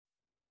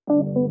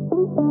Hi,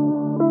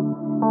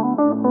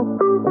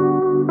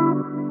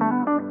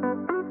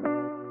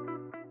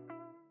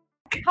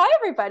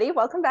 everybody.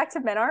 Welcome back to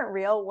Men Aren't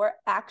Real. We're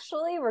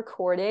actually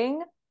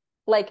recording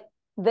like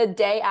the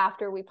day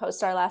after we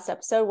post our last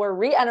episode. We're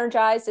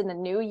re-energized in the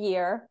new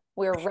year.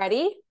 We're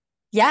ready.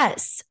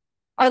 Yes.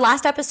 Our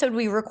last episode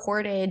we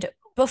recorded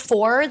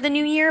before the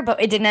new year, but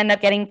it didn't end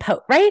up getting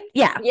right?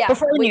 Yeah.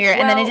 Before the new year.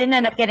 And then it didn't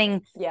end up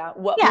getting. Yeah.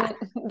 Well,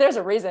 there's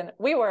a reason.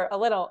 We were a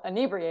little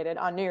inebriated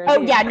on New Year's Eve.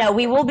 Oh, yeah. No,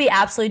 we will be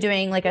absolutely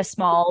doing like a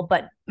small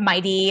but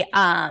mighty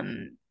NYE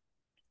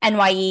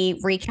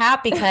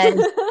recap because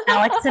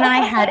Alex and I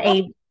had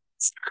a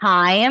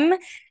time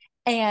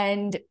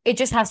and it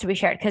just has to be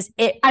shared because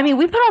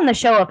we put on the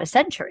show of a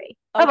century,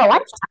 of a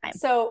lifetime.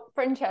 So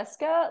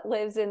Francesca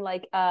lives in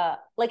like an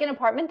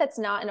apartment that's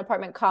not an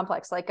apartment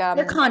complex. Like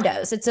they're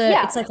condos.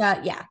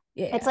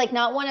 It's like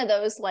not one of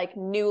those like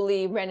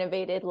newly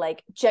renovated,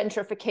 like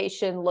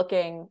gentrification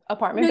looking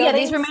apartment buildings. Yeah,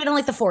 these were made in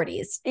like the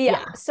 40s.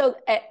 Yeah. So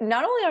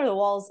not only are the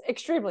walls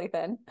extremely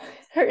thin,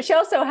 she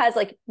also has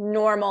like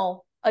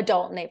normal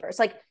adult neighbors.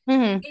 Like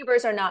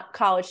neighbors are not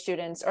college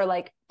students or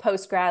like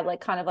post-grad,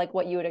 like kind of like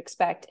what you would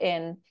expect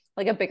in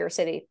like a bigger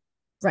city.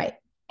 Right.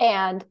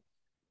 And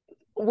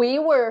we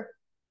were,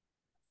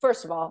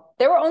 first of all,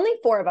 there were only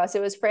 4 of us.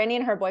 It was Franny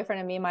and her boyfriend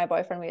and me and my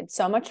boyfriend. We had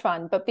so much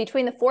fun. But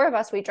between the 4 of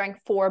us, we drank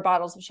 4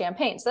 bottles of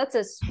champagne. So that's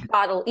a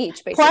bottle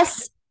each, basically.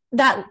 Plus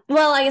that,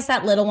 well, I guess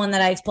that little one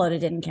that I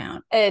exploded didn't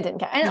count. It didn't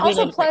count. And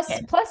also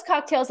plus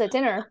cocktails at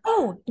dinner.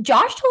 Oh,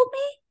 Josh told me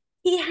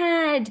he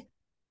had,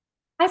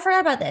 I forgot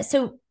about this.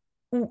 So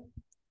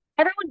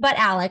everyone but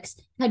Alex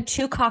had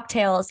 2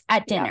 cocktails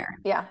at dinner.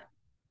 Yeah.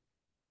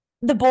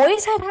 The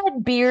boys had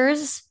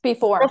plus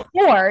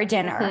before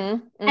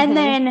dinner. And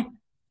then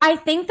I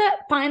think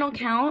that final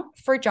count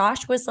for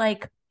Josh was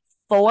like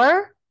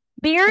 4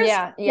 beers.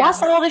 Yeah.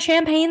 Plus all the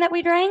champagne that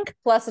we drank.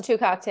 Plus the 2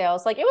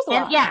 cocktails. Like it was a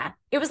lot. Yeah,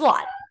 it was a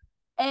lot.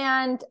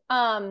 And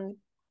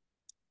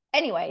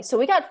anyway, so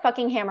we got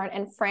fucking hammered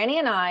and Franny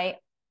and I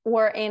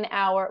were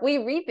we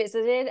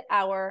revisited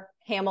our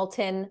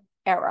Hamilton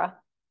era.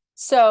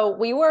 So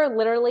we were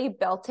literally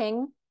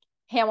belting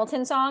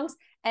Hamilton songs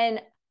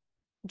and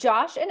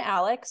Josh and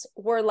Alex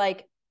were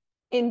like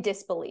in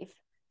disbelief.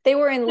 They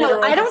were in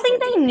literal I don't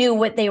think they knew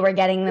what they were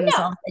getting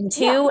themselves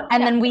into.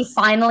 Then we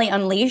finally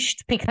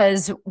unleashed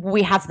because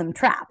we have them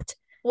trapped.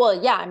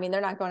 Well, yeah, I mean, they're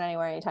not going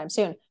anywhere anytime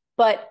soon.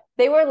 But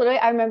they were literally,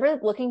 I remember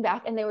looking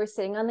back and they were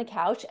sitting on the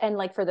couch. And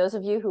like, for those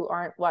of you who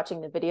aren't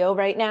watching the video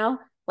right now,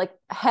 like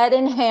head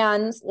in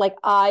hands, like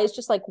eyes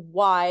just like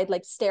wide,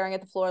 like staring at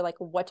the floor, like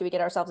what do we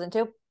get ourselves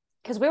into?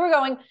 Because we were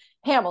going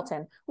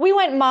Hamilton. We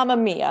went Mamma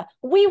Mia.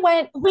 We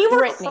were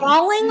Britney.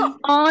 Crawling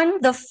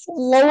on the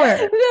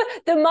floor.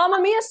 the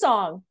Mamma Mia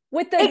song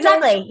with the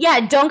exactly.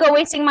 Yeah, don't go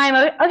wasting my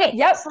emotion. Okay.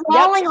 Yep.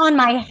 Crawling on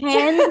my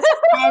hands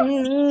and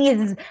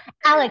knees.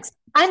 Alex,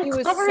 I'm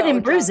covered in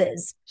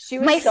bruises. She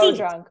was so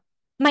drunk.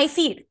 My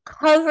feet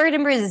covered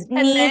in bruises.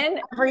 And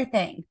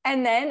everything.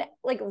 And then,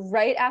 like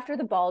right after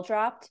the ball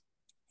dropped,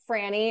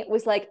 Franny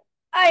was like,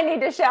 "I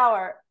need to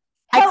shower."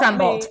 I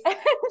crumbled.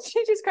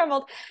 She just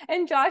crumbled.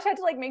 And Josh had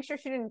to like make sure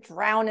she didn't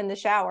drown in the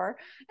shower.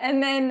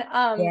 And then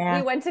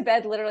we went to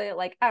bed literally at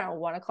like, I don't know,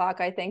 1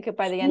 o'clock, I think,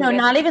 by the end of it. No,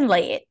 not even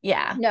late.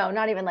 Yeah. No,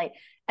 not even late.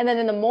 And then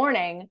in the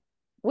morning,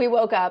 we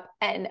woke up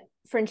and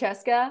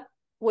Francesca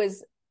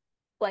was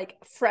like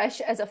fresh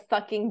as a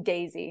fucking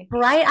daisy.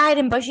 Bright-eyed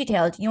and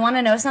bushy-tailed. You want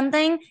to know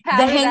something?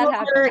 The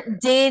hangover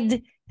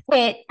did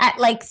hit at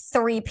like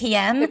 3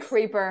 p.m. The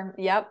creeper.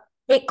 Yep.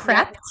 It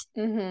crept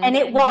and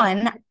it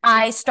won.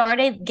 I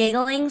started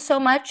giggling so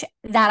much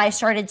that I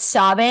started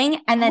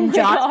sobbing. And then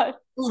Josh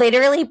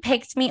literally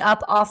picked me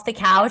up off the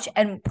couch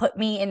and put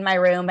me in my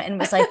room and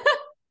was like,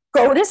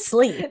 go to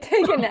sleep.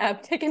 Take a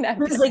nap. He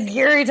was like,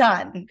 you're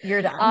done.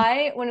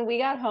 When we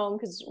got home,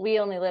 because we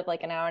only live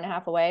like an hour and a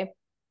half away.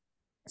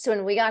 So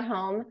when we got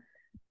home,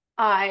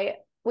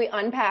 we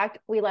unpacked,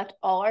 we left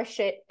all our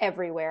shit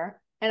everywhere.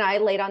 And I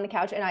laid on the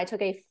couch and I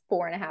took a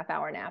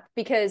 4.5-hour nap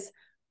because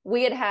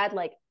we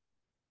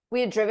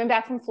had driven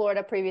back from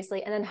Florida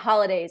previously and then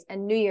holidays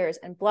and New Year's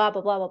and blah,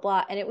 blah, blah, blah,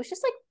 blah. And it was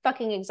just like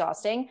fucking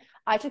exhausting.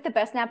 I took the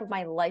best nap of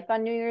my life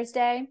on New Year's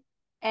Day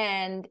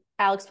and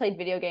Alex played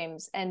video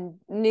games and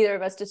neither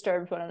of us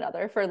disturbed one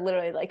another for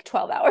literally like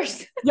 12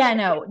 hours. Yeah,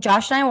 no.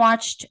 Josh and I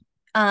watched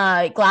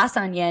Glass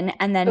Onion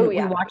and then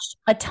we watched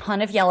a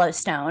ton of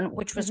Yellowstone,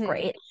 which was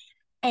great.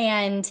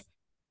 And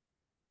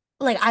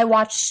like I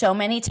watched so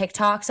many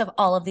TikToks of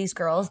all of these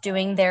girls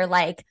doing their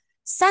like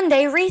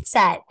Sunday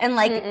reset and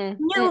like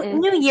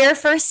new year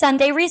first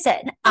Sunday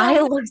reset. And I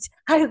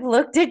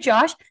looked at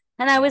Josh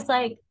and I was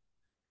like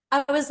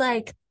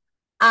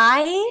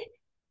I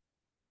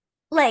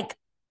like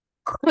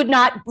could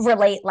not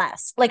relate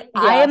less. Like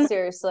I am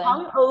seriously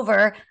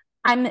hungover.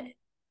 I'm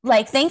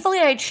like, thankfully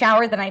I had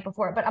showered the night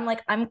before, but I'm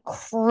like, I'm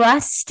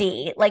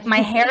crusty. Like my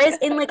hair is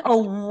in like a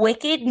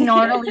wicked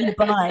gnarly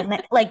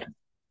bun. Like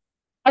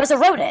I was a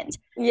rodent.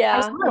 Yeah. I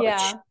was a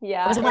roach.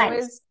 Yeah. I was a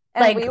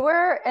And like,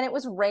 and it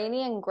was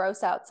rainy and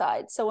gross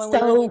outside. So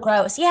when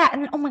gross. Yeah.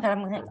 And oh my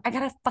God, I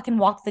gotta fucking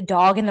walk the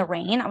dog in the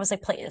rain. I was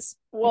like, please.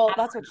 Well,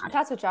 that's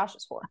what Josh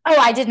is for. Oh,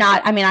 I did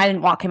not. I mean, I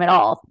didn't walk him at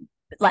all.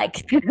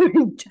 Like,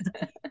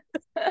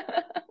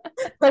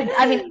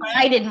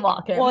 I didn't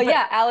walk him. Well,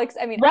 yeah, Alex.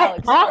 I mean,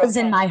 Alex was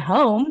in my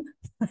home.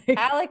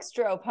 Alex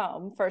drove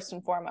home first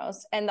and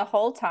foremost, and the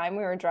whole time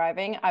we were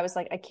driving, I was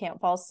like, I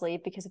can't fall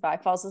asleep because if I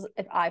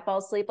fall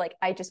asleep, like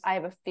I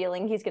have a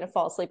feeling he's gonna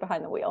fall asleep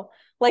behind the wheel.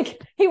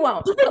 Like he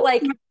won't, but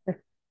like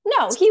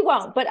no, he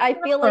won't. But I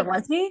feel like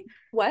was he?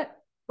 What?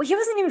 Well, he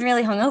wasn't even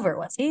really hungover,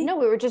 was he? No,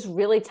 we were just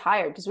really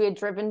tired because we had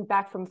driven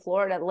back from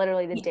Florida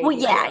literally the day. Well,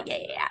 yeah,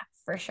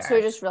 for sure. So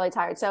we were just really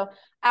tired. So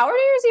our New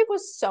Year's Eve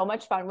was so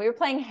much fun. We were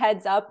playing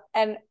Heads Up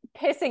and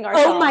pissing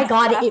ourselves. Oh my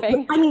God.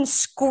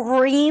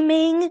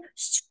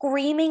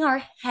 Screaming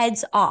our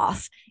heads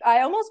off. I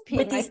almost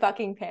peed my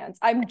fucking pants.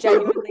 I'm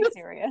genuinely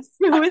serious.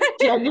 It was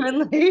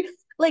genuinely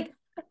like,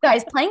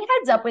 guys, playing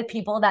Heads Up with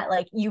people that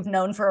like you've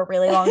known for a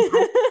really long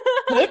time.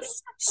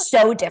 It's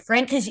so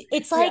different because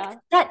it's like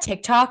that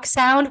TikTok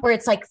sound where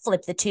it's like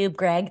flip the tube,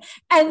 Greg.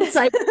 And it's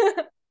like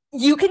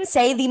you can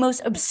say the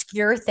most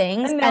obscure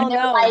things and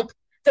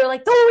they're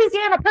like the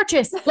Louisiana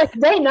Purchase. Like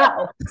they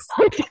know.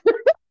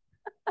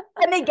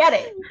 And they get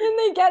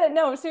it.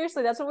 No,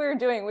 seriously, that's what we were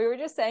doing. We were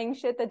just saying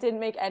shit that didn't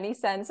make any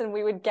sense, and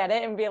we would get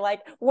it and be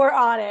like, "We're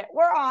on it.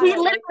 We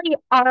literally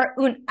are.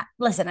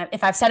 Listen,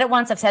 if I've said it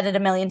once, I've said it a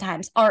million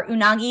times. Our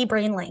unagi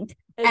brain link,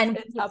 and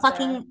we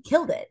fucking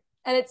killed it.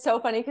 And it's so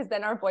funny because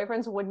then our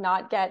boyfriends would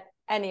not get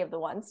any of the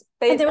ones.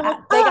 They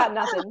got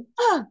nothing.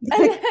 And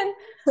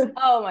then,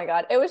 oh my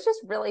God, it was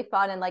just really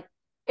fun, and like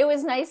it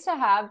was nice to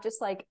have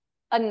just like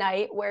a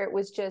night where it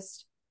was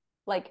just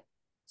like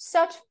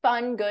such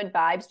fun, good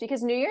vibes,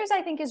 because New Year's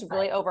I think is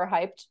really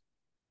overhyped.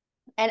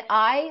 And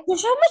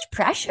there's so much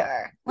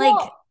pressure.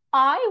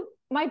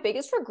 My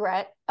biggest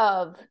regret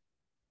of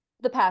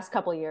the past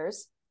couple of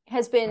years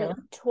has been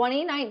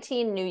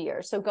 2019 New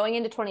Year. So going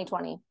into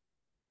 2020,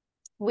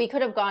 we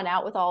could have gone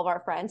out with all of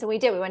our friends, and we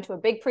did. We went to a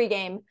big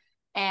pregame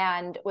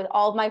and with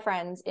all of my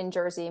friends in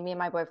Jersey, me and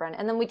my boyfriend.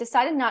 And then we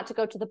decided not to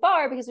go to the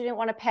bar because we didn't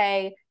want to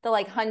pay the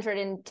like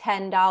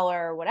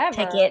 $110 whatever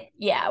ticket.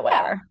 Yeah,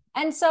 whatever. Yeah.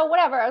 And so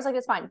whatever, I was like,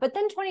 it's fine. But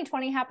then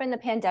 2020 happened, the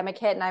pandemic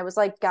hit, and I was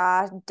like,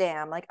 God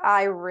damn, like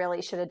I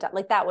really should have done,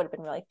 like that would have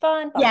been really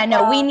fun.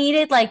 We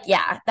needed like, need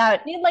a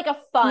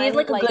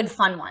good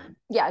fun one.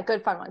 Yeah, a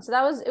good fun one. So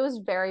it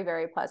was very,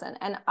 very pleasant.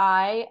 And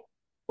I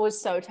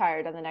was so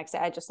tired on the next day.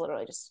 I just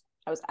literally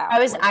I was out. I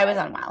was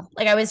unwell.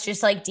 Like I was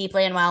just like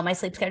deeply unwell. My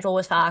sleep schedule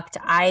was fucked.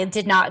 I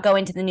did not go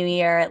into the new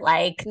year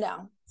like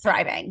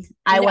thriving.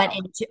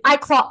 I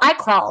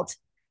crawled.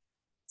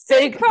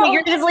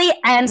 Figuratively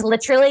and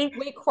literally,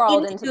 we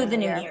crawled into the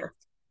new year.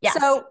 Yes.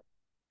 So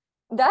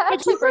that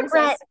actually brings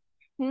us.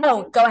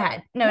 Oh, go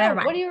ahead. No, never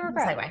mind. What do you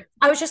regret?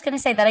 I was just going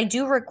to say that I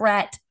do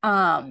regret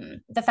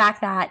the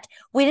fact that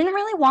we didn't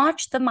really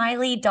watch the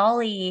Miley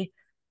Dolly.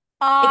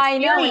 I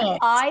know.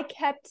 I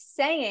kept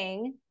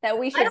saying that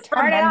we should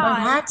turn it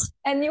on,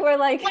 and you were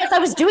like, "Yes, I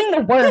was doing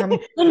the worm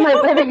in my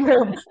living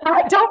room."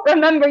 I don't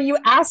remember you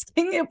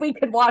asking if we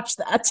could watch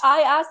that.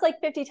 I asked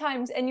like 50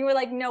 times, and you were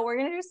like, "No, we're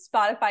gonna do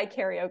Spotify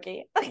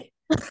karaoke."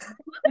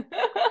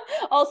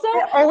 Also,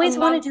 I always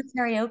want to do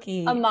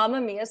karaoke. A Mamma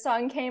Mia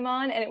song came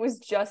on, and it was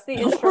just the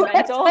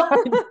instrumental.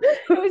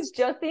 It was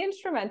just the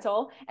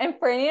instrumental, and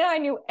Franny and I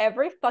knew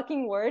every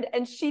fucking word,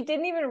 and she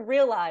didn't even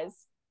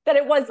realize that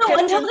it was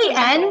until the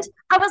end.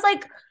 I was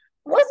like,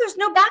 what? There's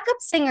no backup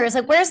singers.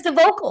 Like, where's the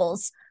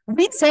vocals?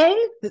 We sang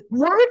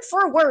word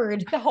for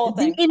word the whole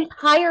thing, the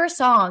entire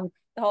song.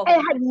 The whole thing.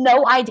 I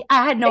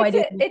had no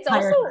idea. It's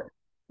also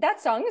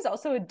that song is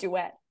also a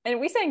duet,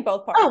 and we sang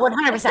both parts. Oh,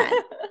 100%.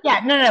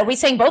 Yeah, no. We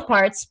sang both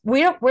parts.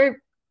 We go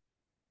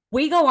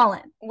all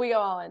in. We go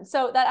all in.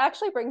 So that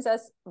actually brings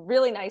us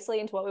really nicely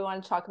into what we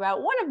want to talk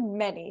about. One of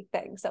many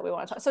things that we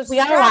want to talk. So we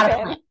got a lot of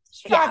plans.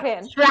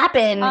 Strap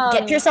in.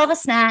 Get yourself a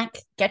snack.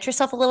 Get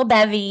yourself a little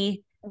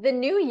bevy. The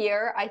new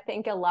year, I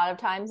think a lot of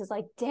times is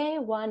like day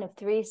 1 of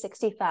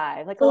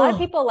 365. Like a lot of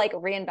people like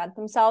reinvent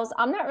themselves.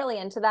 I'm not really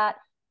into that,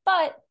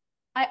 but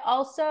I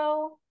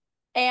also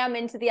am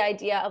into the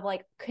idea of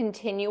like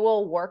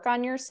continual work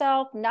on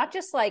yourself, not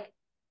just like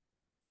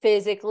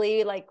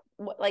physically, like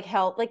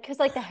health, like because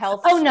like the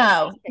health. Oh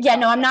no, yeah,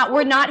 no, I'm not.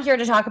 We're not here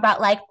to talk about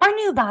like our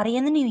new body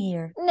in the new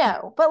year.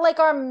 No, but like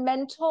our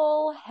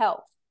mental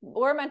health.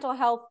 We're mental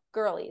health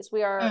girlies.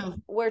 We're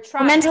trying.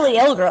 We're mentally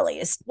ill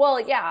girlies. Well,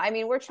 yeah, I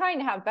mean, we're trying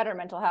to have better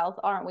mental health,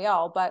 aren't we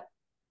all? But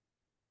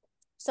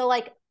so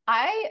like,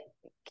 I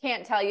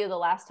can't tell you the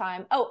last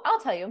time. Oh, I'll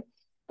tell you.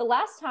 The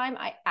last time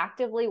I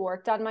actively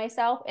worked on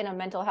myself in a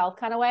mental health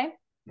kind of way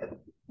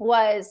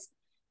was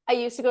I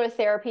used to go to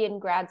therapy in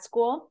grad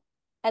school,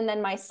 and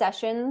then my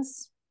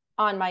sessions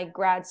on my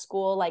grad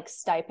school like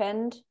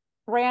stipend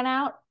ran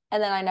out,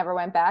 and then I never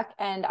went back,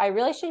 and I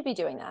really should be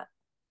doing that.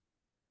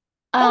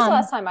 That was the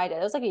last time I did.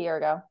 It was like a year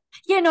ago.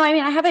 Yeah, no, I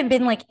mean, I haven't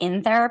been like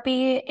in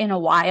therapy in a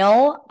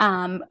while.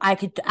 I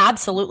could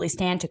absolutely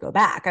stand to go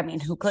back. I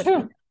mean, who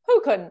couldn't?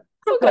 Who couldn't?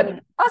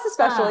 Us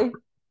especially.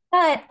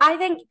 But I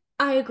think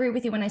I agree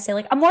with you when I say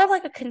like I'm more of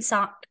like a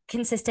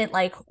consistent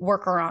like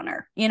worker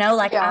honor, you know,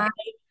 like Yeah.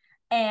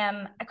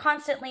 I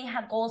constantly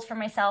have goals for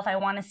myself. I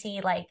want to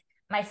see like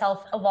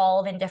myself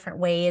evolve in different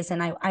ways,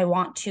 and I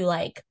want to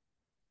like,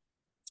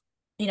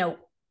 you know,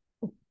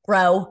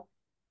 grow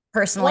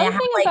personally. I One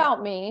have thing like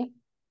about me,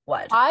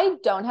 what? I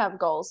don't have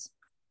goals.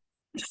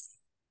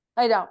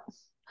 I don't.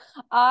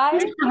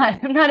 I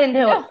I'm not into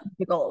no,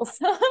 the goals.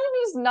 I'm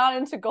just not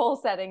into goal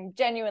setting,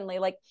 genuinely.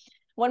 Like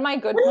What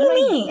do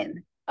you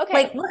mean? okay,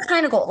 Like what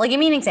kind of goal? Like give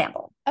me an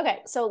example. okay.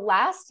 So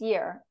last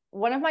year,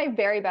 one of my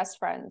very best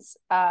friends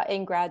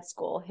in grad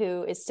school,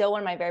 who is still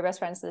one of my very best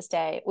friends to this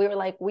day, we were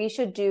like, we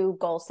should do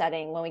goal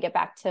setting when we get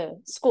back to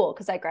school,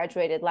 because I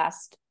graduated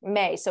last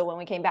May. So when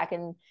we came back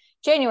in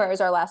January, it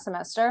was our last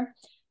semester.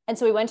 And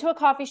so we went to a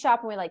coffee shop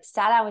and we like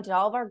sat out and did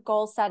all of our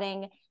goal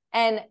setting.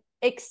 And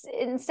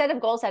instead of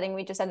goal setting,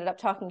 we just ended up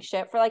talking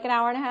shit for like an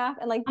hour and a half.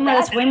 And like Oh, no,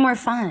 that's way more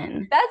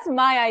fun. that's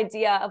my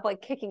idea of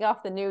like kicking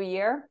off the new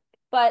year.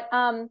 But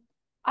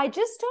I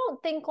just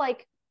don't think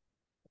like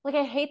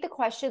I hate the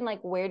question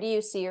like where do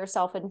you see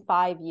yourself in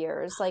 5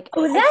 years? Like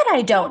Oh, that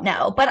I don't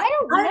know, but I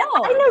don't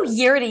I know. know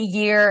year to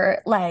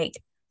year like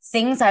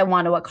things I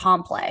want to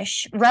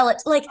accomplish.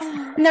 Like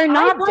and they're I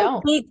not like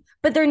don't. big,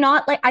 but they're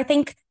not like I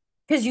think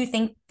because you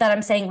think that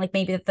I'm saying like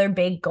maybe that they're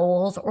big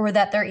goals or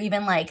that they're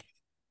even like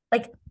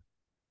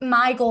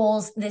my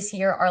goals this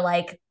year are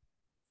like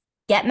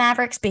get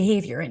Maverick's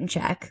behavior in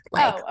check.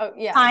 Like Oh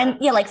yeah.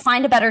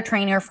 find a better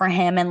trainer for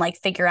him and like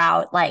figure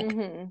out like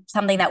Mm-hmm.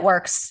 something that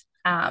works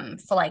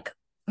for like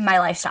my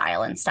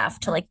lifestyle and stuff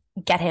to like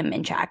get him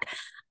in check.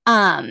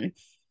 Um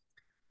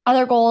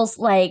other goals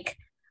like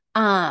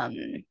um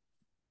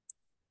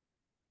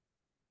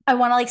I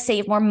want to like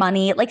save more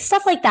money, like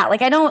stuff like that.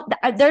 Like I don't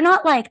they're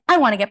not like I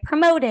want to get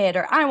promoted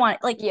or I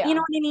want like you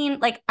know Yeah. what I mean?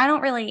 Like I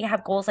don't really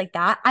have goals like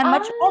that. I'm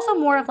much also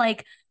more Um of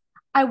like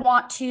I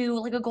want to,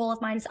 like, a goal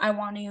of mine is I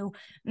want to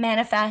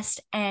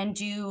manifest and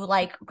do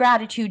like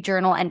gratitude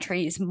journal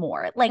entries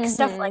more, like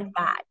stuff like mm-hmm.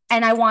 that.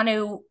 And I want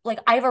to, like,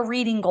 I have a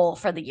reading goal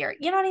for the year.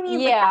 You know what I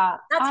mean? Like, Yeah.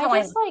 that's I how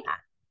I just look like at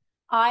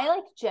I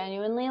like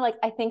genuinely like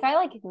I think I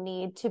like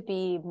need to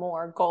be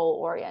more goal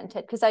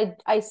oriented because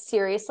I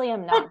seriously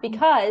am it. not,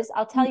 because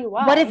I'll tell But you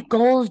what why. if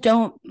goals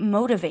don't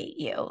motivate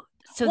you?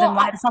 So Well, then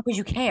why the fuck would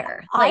you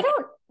care? I Like,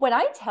 don't, when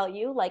I tell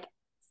you like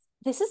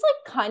this is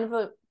like kind of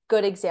a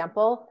good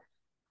example.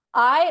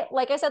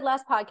 Like I said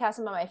last podcast,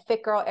 I'm on my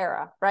fit girl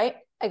era, right?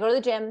 I go to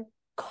the gym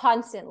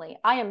constantly.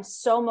 I am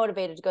so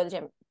motivated to go to the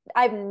gym.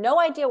 I have no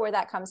idea where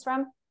that comes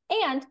from.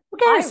 And who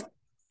I cares?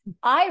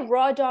 I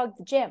raw dog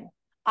the gym.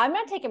 I'm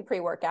not taking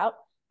pre-workout.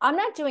 I'm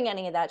not doing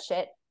any of that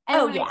shit.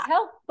 And Oh, yeah.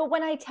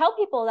 when I tell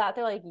people that,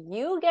 they're like,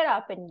 you get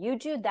up and you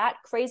do that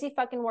crazy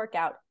fucking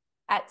workout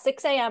at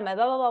 6 a.m. and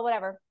blah, blah, blah,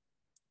 whatever,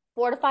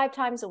 4 to 5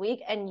 times a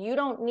week. And you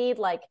don't need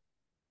like,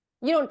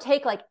 you don't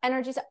take like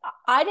energy.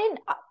 I didn't,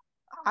 I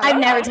I've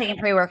don't never know. taken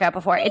pre-workout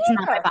before. Me It's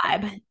not neither. my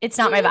vibe. It's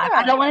not Me my vibe.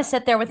 I neither. don't want to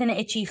sit there with an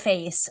itchy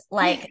face.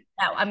 Like,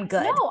 no, I'm No,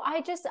 good.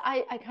 I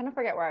kind of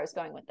forget where I was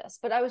going with this,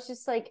 but I was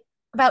just like,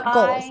 About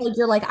goals. I, Like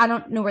you're like, I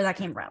don't know where that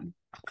came from.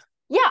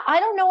 yeah, I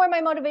don't know where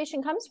my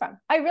motivation comes from.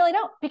 I really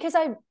don't, because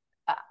I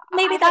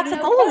Maybe have that's a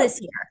no goal clue. this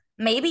year.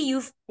 Maybe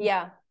you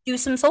Yeah. do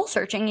some soul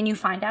searching and you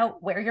find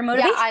out where your Yeah,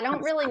 motivation I don't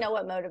comes really from. know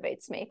what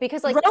motivates me,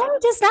 because like, Rome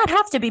does not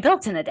have to be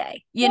built in a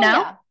day, you well,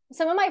 know? yeah,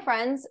 some of my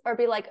friends are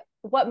be like,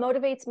 what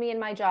motivates me in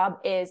my job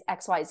is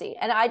XYZ.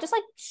 And I just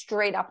like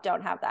straight up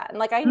don't have that. And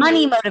like I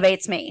Money knew,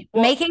 motivates me.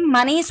 well, Making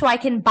money so I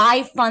can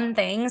buy fun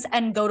things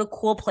and go to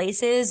cool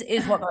places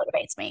is what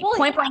motivates me. well,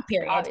 Point yeah, blank,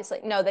 period. obviously.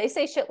 No, they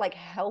say shit like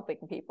helping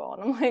people.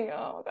 And I'm like,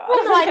 oh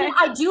Well, no, God. I mean, Okay.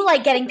 I do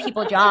like getting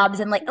people jobs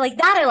and like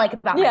that I like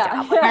about my Yeah,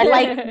 job. Like yeah,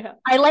 yeah, yeah, yeah.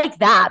 I like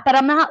that, but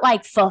I'm not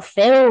like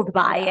fulfilled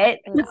by No, it.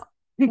 no,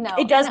 no.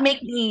 It And does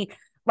make me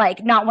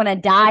like not want to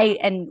die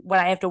and when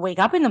I have to wake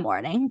up in the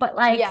morning, but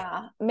like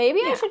yeah, maybe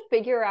I yeah. should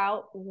figure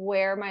out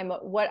where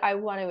what I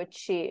want to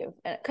achieve.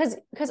 Because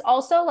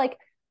also like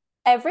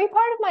every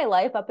part of my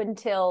life up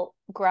until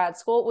grad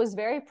school was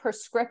very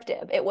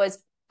prescriptive. It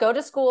was go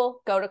to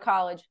school, go to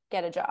college,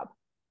 get a job.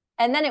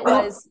 And then it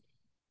was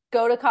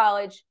go to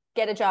college,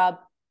 get a job,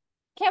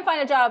 can't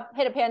find a job,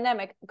 hit a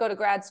pandemic, go to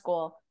grad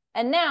school.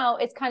 And now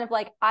it's kind of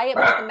like I am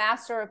like the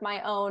master of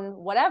my own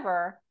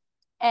whatever,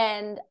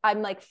 and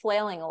I'm like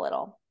flailing a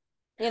little,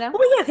 you know?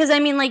 Well, yeah, because I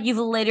mean, like you've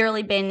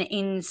literally been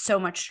in so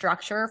much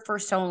structure for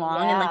so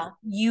long, and like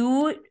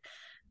Yeah.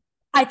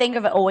 I think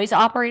of it always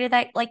operated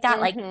that like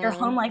that. Like your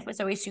home Mm-hmm. life was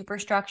always super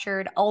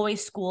structured,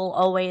 always school,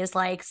 always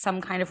like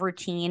some kind of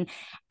routine,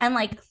 and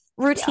like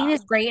routine Yeah.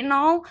 is great and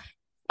all,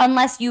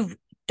 unless you've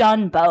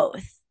done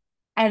both,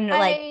 and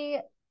like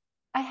I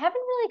I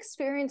haven't really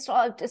experienced a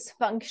lot of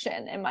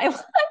dysfunction in my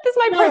life. This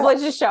my no,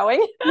 privilege is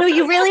showing. no,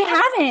 you really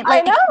haven't. I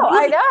Like know,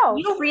 I know.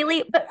 you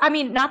really, but I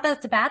mean, not that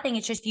it's a bad thing.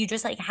 It's just you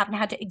just like haven't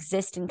had to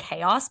exist in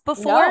chaos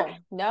before.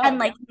 No, And no.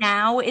 like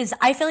now is,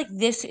 I feel like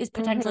this is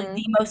potentially Mm-hmm.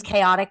 the most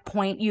chaotic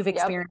point you've Yep.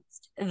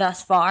 experienced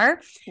thus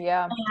far.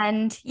 Yeah.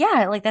 And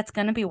yeah, like that's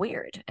gonna be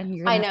weird. And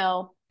you're I gonna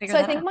know. So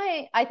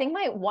I think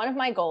one of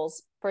my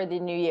goals for the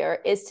new year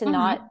is to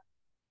not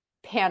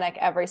panic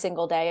every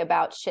single day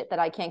about shit that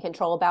I can't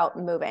control about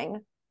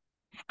moving.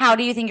 How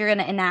do you think you're going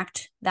to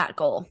enact that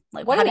goal?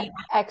 Like, what an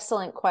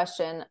excellent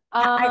question.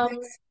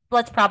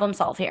 Let's problem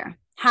solve here.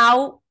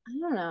 How? I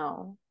don't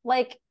know.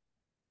 Like,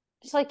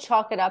 just like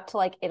chalk it up to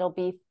like, it'll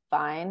be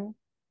fine.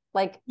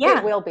 Like,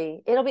 it will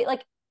be. It'll be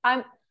like,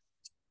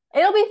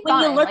 it'll be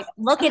fine. When you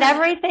look at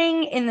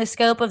everything in the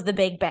scope of the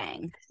Big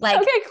Bang.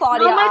 Like, okay,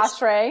 Claudia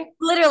Oshry.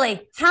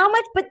 Literally, how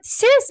much? But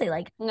seriously,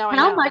 like,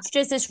 how much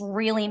does this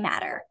really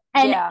matter?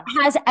 And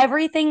has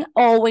everything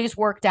always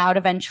worked out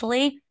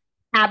eventually?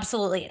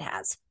 Absolutely, it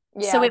has.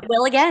 Yeah. So it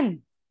will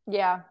again.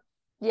 Yeah.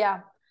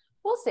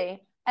 We'll see.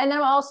 And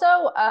then also,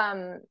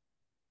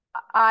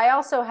 I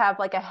also have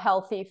like a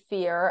healthy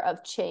fear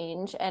of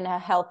change and a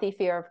healthy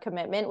fear of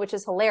commitment, which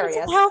is hilarious.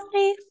 Is it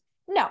healthy?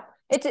 No.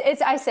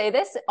 It's I say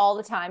this all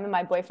the time, and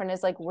my boyfriend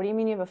is like, what do you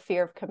mean you have a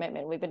fear of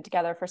commitment? We've been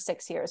together for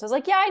 6 years. I was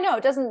like, yeah, I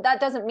know. That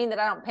doesn't mean that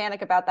I don't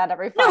panic about that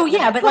every 5 minutes. No,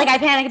 yeah, but like I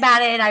panic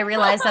about it and I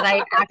realize that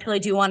I actually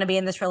do want to be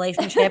in this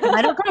relationship and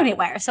I don't go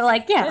anywhere. So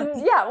like,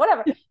 yeah,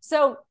 whatever.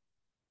 So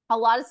a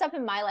lot of stuff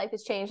in my life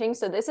is changing.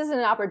 So this is an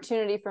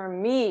opportunity for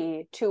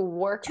me to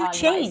work on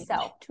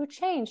myself, to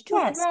change, to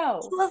grow,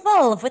 to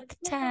evolve with the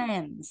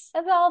times.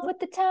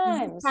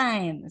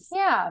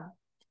 Yeah.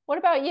 What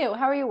about you?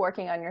 How are you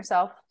working on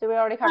yourself? Did we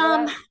already cover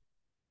that?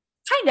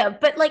 Kind of,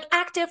 but like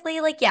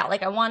actively, like, yeah,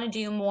 like I want to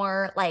do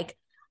more. Like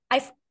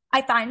I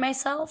find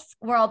myself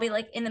where I'll be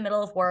like in the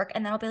middle of work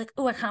and then I'll be like,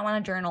 oh, I kind of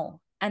want to journal.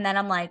 And then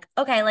I'm like,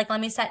 okay, like let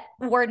me set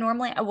where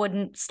normally I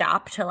wouldn't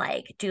stop to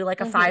like do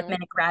like a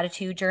 5-minute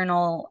gratitude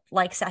journal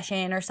like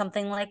session or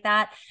something like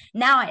that.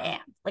 Now I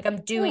am like, I'm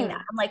doing that.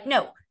 I'm like,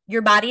 no,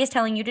 your body is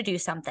telling you to do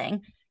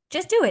something.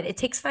 Just do it. It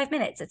takes 5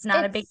 minutes. It's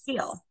not a big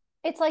deal.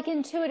 It's like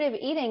intuitive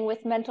eating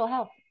with mental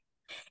health.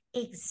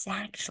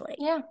 Exactly.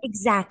 Yeah.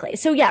 Exactly.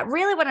 So yeah,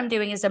 really what I'm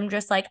doing is I'm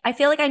just like, I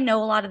feel like I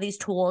know a lot of these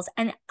tools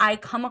and I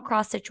come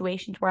across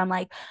situations where I'm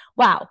like,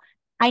 wow,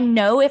 I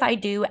know if I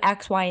do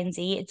X, Y, and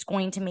Z, it's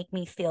going to make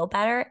me feel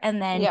better. And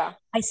then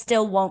I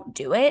still won't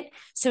do it.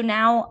 So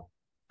now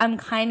I'm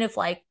kind of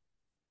like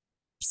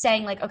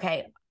saying like,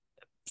 okay,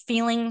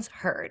 feelings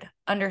heard,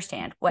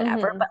 understand,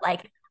 whatever. But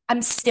like,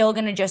 I'm still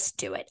going to just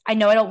do it. I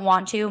know I don't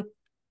want to.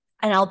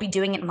 And I'll be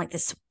doing it. I'm like,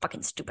 this is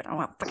fucking stupid. I don't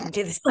want to fucking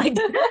do this. Like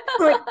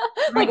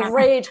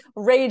rage.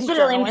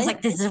 Literally, I'm just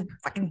like, this is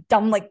fucking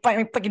dumb. Like, why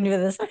am I fucking do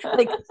this?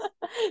 Like,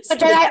 but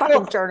then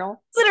I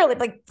journal. Literally,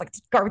 like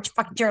garbage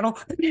fucking journal.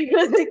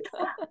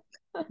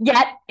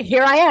 Yet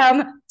here I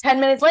am. 10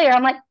 minutes later,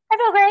 I'm like, I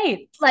feel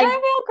great. Like, I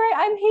feel great.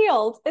 I'm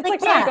healed. It's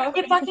like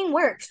it fucking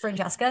works,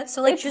 Francesca.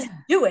 So like, just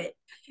do it.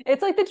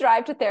 It's like the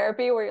drive to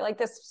therapy where you're like,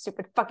 this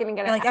stupid fucking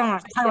gonna like, I don't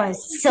want to talk about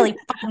this silly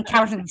fucking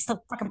couch and these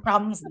fucking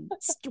problems and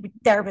stupid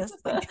therapists.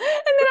 Like, and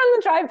then on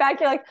the drive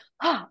back, you're like,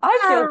 I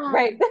feel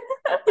great.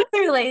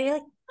 Literally, you're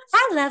like,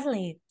 how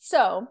lovely.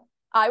 So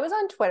I was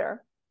on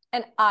Twitter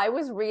and I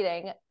was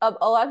reading a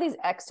lot of these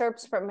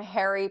excerpts from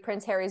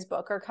Prince Harry's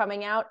book are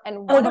coming out.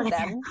 And one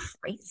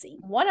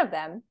of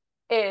them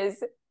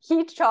is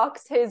he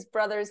chalks his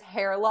brother's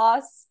hair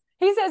loss.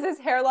 He says his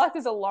hair loss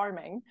is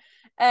alarming.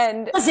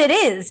 And because it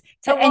is.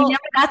 So, and you know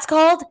what that's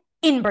called?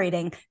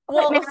 Inbreeding.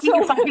 Well,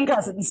 your fucking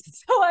cousins.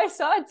 So I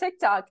saw a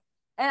TikTok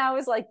and I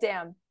was like,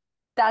 damn,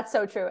 that's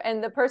so true.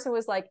 And the person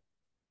was like,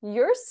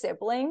 your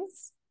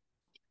siblings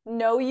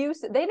know you.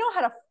 They know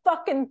how to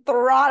fucking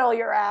throttle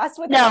your ass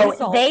with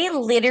they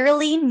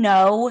literally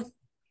know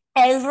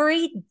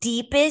every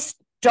deepest,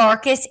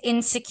 darkest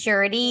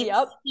insecurity,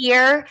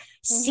 fear,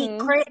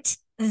 secret.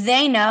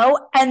 They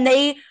know, and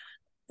they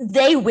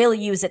will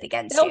use it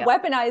against you. They'll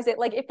weaponize it.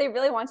 like if they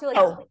really want to.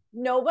 Like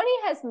nobody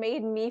has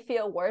made me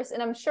feel worse,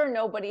 and I'm sure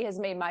nobody has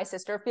made my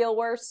sister feel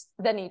worse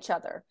than each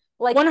other.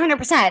 Like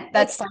 100%.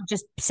 That's like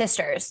just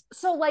sisters.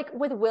 So like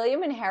with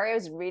William and Harry, I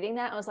was reading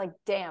that. I was like,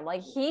 damn,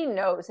 like he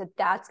knows that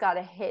that's got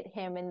to hit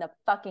him in the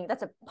fucking,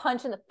 that's a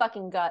punch in the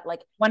fucking gut.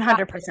 Like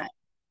 100%.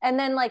 And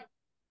then like,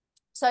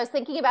 so I was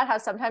thinking about how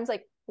sometimes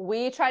like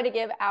we try to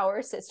give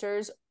our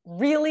sisters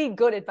really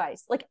good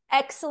advice, like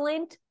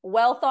excellent,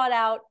 well thought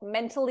out,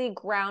 mentally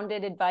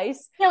grounded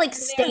advice. Yeah, like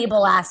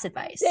stable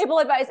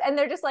advice. And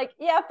they're just like,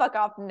 yeah, fuck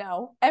off.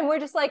 No. And we're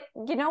just like,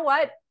 you know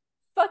what?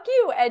 Fuck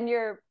you and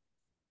your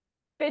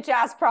bitch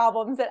ass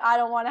problems that I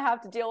don't want to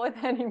have to deal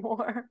with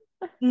anymore.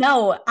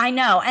 No, I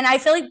know. And I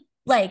feel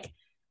like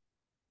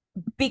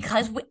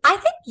because I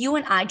think you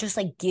and I just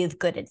like give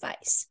good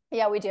advice.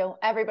 Yeah, we do.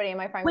 Everybody in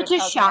my friend group which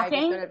is shocking.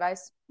 I give good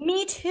advice.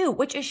 Me too,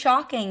 which is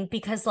shocking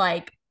because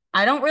like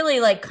I don't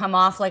really like come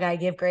off like I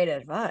give great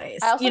advice.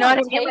 You know what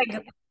I mean?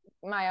 Like,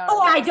 my own.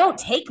 I don't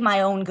take my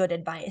own good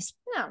advice.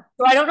 No.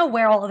 So I don't know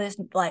where all of this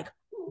like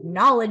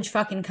knowledge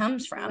fucking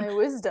comes from. My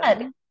wisdom.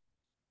 But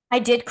I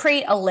did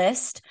create a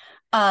list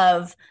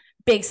of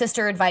big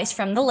sister advice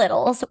from the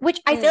littles, which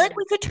I feel like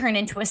we could turn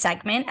into a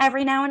segment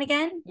every now and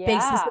again. Yeah.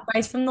 Big sister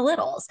advice from the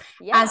littles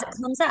as it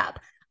comes up.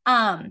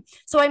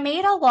 So I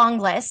made a long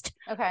list.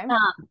 Okay.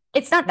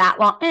 It's not that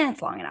long.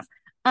 It's long enough.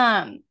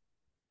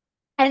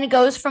 And it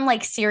goes from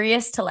like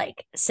serious to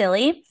like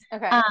silly.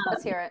 Okay,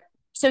 let's hear it.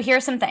 So here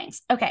are some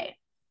things. Okay.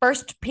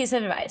 First piece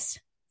of advice.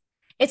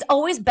 It's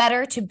always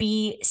better to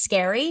be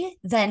scary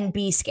than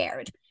be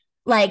scared.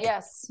 Like,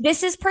 yes,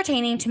 this is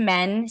pertaining to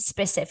men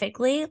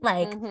specifically.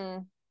 Like,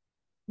 mm-hmm.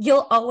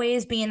 you'll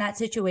always be in that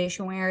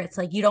situation where it's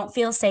like you don't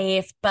feel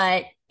safe,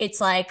 but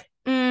it's like,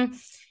 am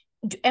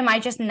I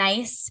just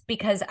nice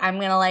because I'm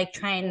gonna like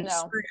try and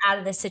skirt out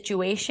of the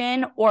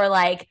situation? Or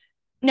like,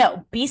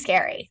 no, be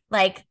scary.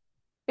 Like,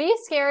 be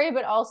scary,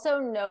 but also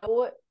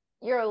know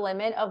your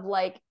limit of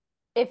like,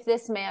 if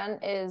this man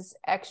is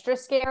extra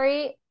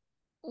scary,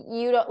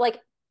 you don't like,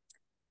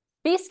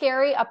 be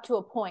scary up to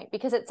a point,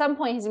 because at some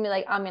point he's gonna be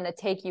like, I'm gonna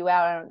take you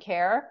out, I don't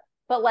care.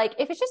 But like,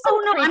 if it's just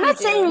some no, I'm not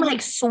saying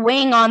like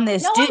swing on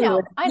this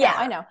dude.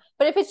 I know.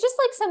 But if it's just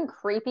like some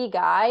creepy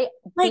guy,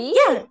 like, be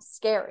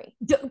scary.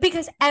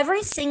 Because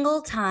every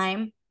single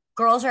time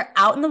girls are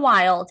out in the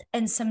wild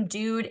and some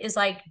dude is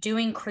like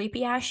doing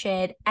creepy ass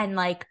shit and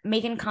like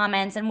making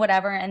comments and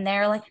whatever, and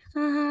they're like,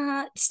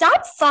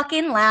 stop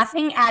fucking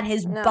laughing at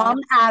his bum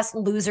ass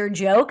loser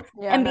joke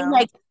and being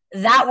like,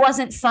 that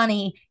wasn't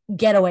funny.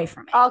 Get away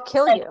from me. I'll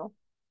kill you.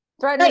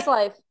 Threaten his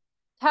life.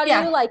 How do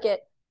you like it?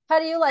 How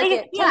do you like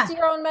it? Test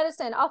your own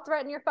medicine. I'll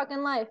threaten your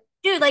fucking life.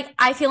 Dude, like,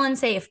 I feel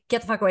unsafe.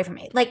 Get the fuck away from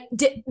me. Like,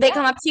 they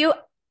come up to you,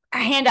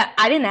 hand up.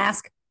 I didn't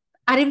ask.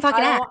 I didn't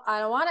fucking ask. I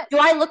don't want it. Do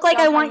I look like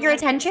I want your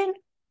attention?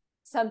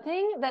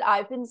 Something that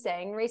I've been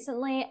saying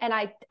recently, and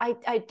I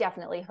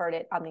definitely heard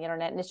it on the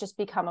internet, and it's just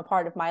become a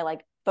part of my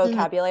like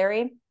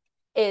vocabulary,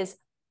 is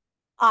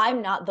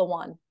I'm not the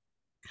one.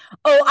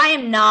 Oh, I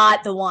am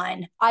not the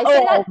one.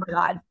 Oh my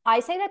God. I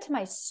say that to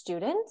my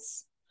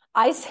students.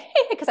 I say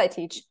it because I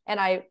teach and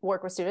I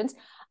work with students.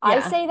 Yeah.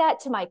 I say that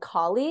to my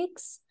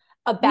colleagues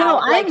about, no,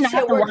 like, I'm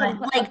not the one.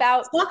 Like,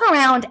 about walk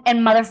around and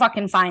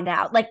motherfucking find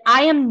out. Like,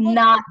 I am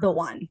not the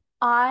one.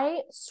 I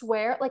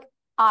swear, like,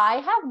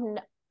 I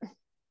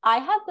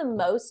have the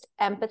most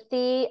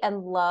empathy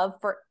and love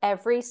for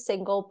every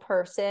single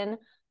person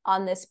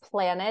on this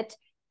planet,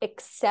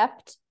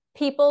 except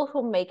people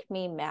who make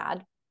me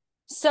mad.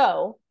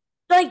 So,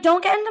 like,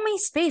 don't get into my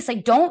space.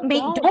 Like, don't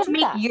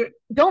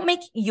make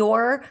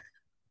your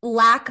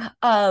lack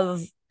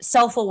of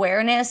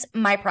self-awareness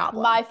my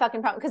problem. My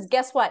fucking problem. Because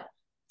guess what?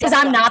 Because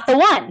I'm not the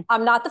one.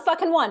 I'm not the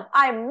fucking one.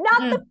 I'm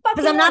not the fucking one.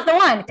 Because I'm not the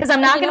one. Because I'm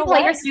not going to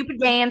play your stupid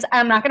games.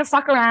 I'm not going to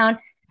fuck around.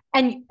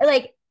 And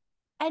like,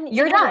 and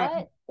you're done.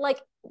 What?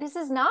 Like, this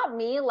is not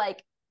me.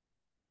 Like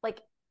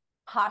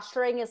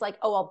posturing is like,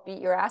 oh, I'll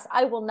beat your ass.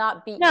 I will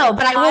not beat you. No,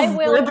 but I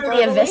will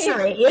verbally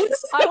eviscerate you.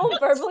 I will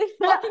verbally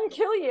fucking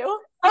kill you.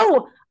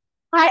 Oh,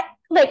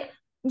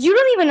 you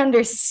don't even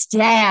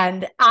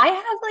understand. I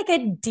have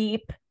like a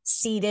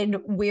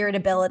deep-seated weird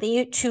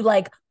ability to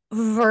like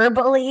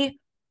verbally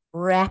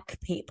wreck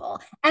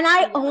people. And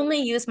I only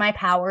use my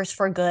powers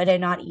for good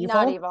and not evil.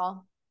 Not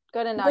evil.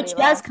 Good and not evil. Which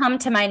does come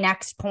to my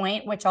next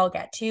point, which I'll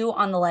get to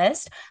on the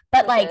list.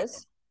 But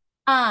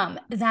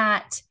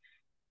that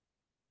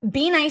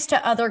be nice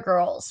to other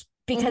girls,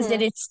 because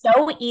it is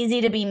so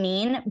easy to be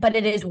mean, but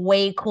it is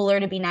way cooler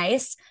to be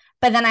nice.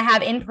 But then I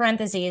have in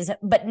parentheses,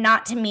 but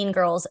not to mean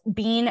girls.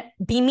 Be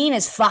mean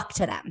as fuck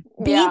to them.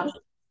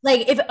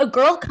 Like, if a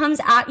girl comes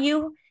at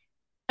you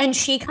and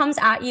she comes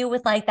at you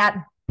with like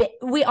that,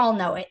 we all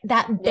know it,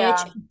 that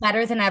bitch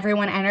better than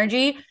everyone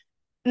energy,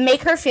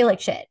 make her feel like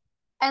shit.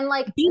 And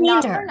like, be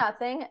mean to her.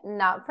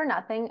 Not for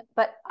nothing,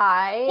 but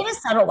in a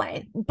subtle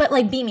way, but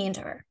like, be mean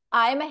to her.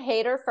 I'm a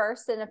hater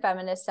first and a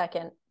feminist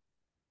second.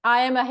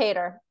 I am a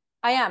hater.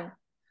 I am.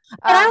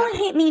 But I don't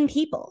hate mean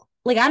people.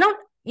 Like, I don't,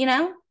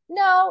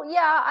 No,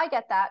 yeah, I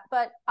get that.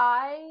 But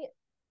I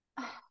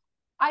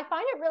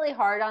find it really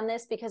hard on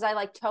this because I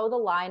like toe the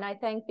line, I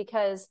think,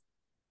 because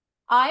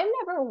I'm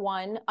never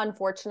one,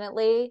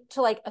 unfortunately,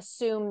 to like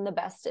assume the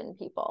best in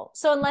people.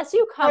 So unless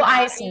you come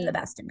I assume the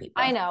best in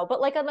people. I know, but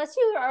like, unless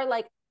you are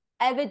like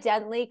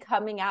evidently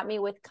coming at me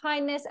with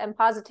kindness and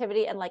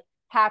positivity and like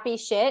happy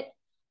shit,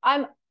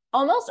 I'm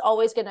almost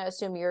always going to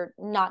assume you're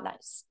not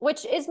nice,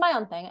 which is my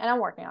own thing, and I'm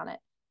working on it.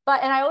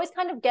 And I always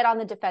kind of get on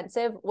the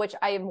defensive, which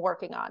I am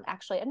working on,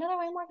 actually. Another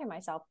way I'm working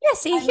myself. Yeah,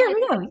 see, here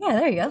we go. Yeah,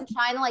 there you go. I'm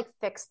trying to like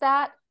fix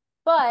that.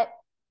 But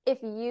if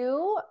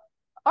you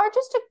are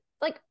just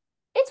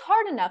it's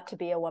hard enough to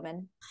be a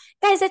woman.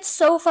 Guys, it's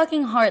so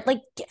fucking hard.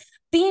 Like,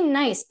 being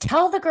nice.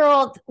 Tell the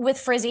girl with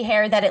frizzy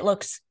hair that it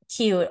looks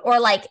cute, or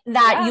like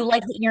that you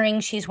like the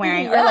earrings she's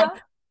wearing, or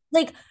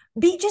like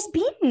be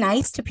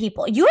nice to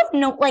people. You have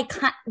no, like,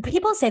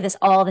 people say this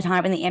all the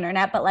time on the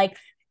internet, but like,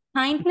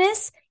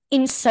 kindness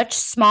in such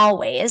small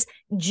ways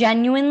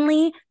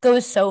genuinely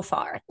goes so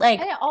far. Like,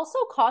 and it also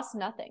costs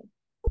nothing.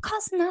 It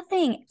costs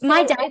nothing. So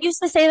my dad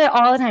used to say that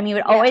all the time. He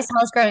would always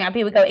tell us growing up,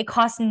 he would go, it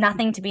costs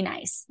nothing to be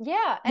nice.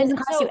 Yeah. It doesn't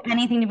cost you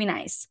anything to be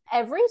nice.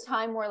 Every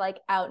time we're like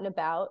out and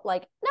about,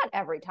 like, not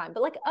every time,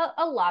 but like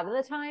a lot of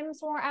the times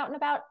when we're out and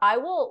about, I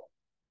will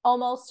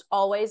almost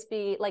always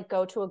be like,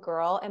 go to a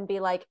girl and be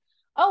like,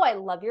 oh, I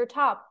love your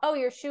top. Oh,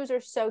 your shoes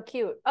are so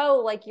cute.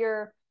 Oh, like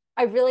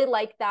I really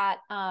like that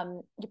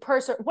your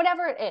purse, or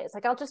whatever it is.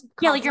 Like, I'll just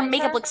like, your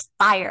makeup looks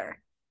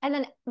fire. And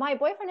then my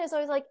boyfriend is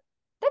always like,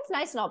 that's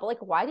nice and all, but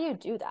like, why do you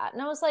do that?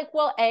 And I was like,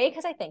 well, A,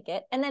 because I think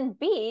it. And then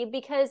B,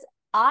 because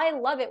I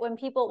love it when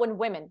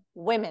women.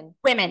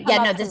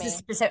 Yeah, no, this is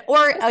specific,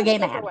 or a gay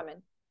man.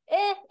 Women.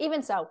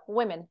 Even so,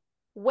 women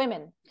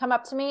come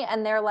up to me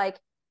and they're like,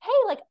 hey,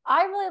 like,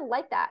 I really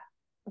like that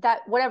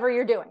whatever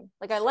you're doing.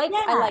 Like, I like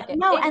it.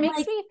 No, it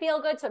makes me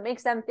feel good, so it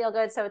makes them feel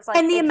good. So it's like,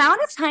 and the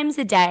amount of times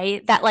a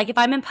day that, like, if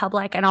I'm in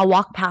public and I'll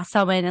walk past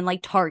someone in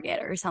like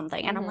Target or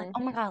something, and I'm like,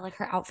 oh my God, like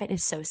her outfit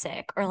is so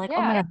sick, or like,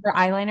 oh my God, her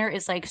eyeliner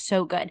is like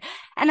so good.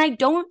 And I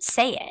don't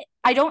say it.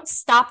 I don't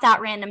stop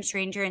that random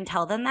stranger and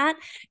tell them that.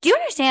 Do you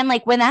understand?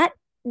 Like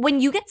when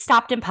you get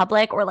stopped in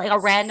public, or like a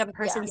random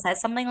person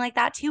says something like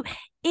that to you,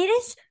 it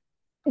is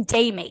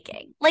day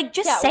making. Like,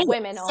 just say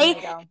women only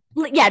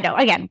though. Yeah, no,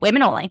 again,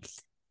 women only.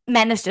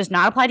 Men, this does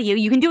not apply to you.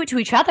 You can do it to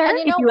each other. And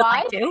you know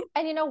why?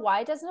 And you know why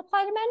it doesn't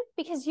apply to men?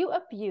 Because you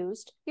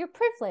abused your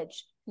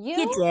privilege.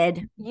 You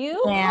did. You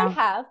could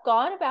have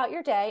gone about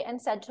your day and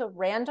said to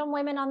random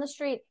women on the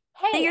street,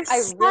 "Hey, you're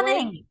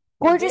stunning,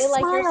 gorgeous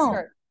really like your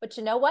skirt." But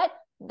you know what?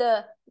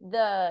 The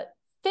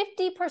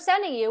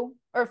 50% of you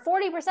or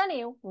 40% of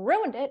you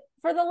ruined it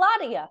for the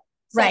lot of you.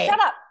 So shut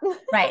up.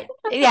 Right.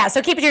 Yeah.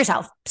 So keep it to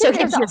yourself. Keep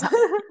it to yourself.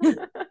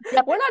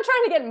 Yep. We're not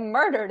trying to get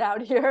murdered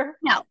out here.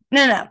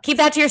 No. Keep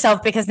that to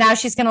yourself, because now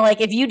she's going to, like,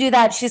 if you do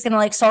that, she's going to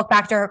like sulk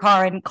back to her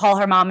car and call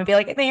her mom and be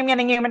like, I think I'm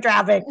getting human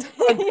trafficked.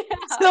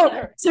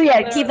 So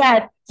yeah, keep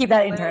that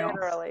internal.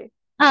 Literally.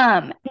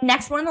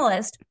 Next one on the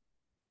list,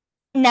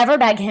 never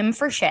beg him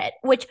for shit,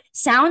 which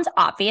sounds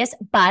obvious,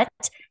 but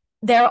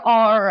there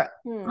are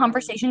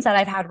conversations that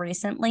I've had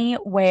recently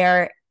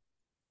where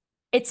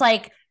it's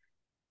like,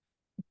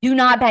 do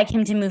not beg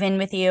him to move in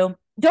with you.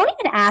 Don't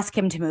even ask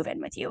him to move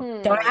in with you.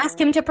 Don't ask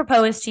him to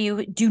propose to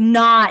you. Do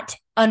not,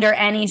 under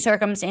any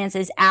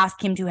circumstances,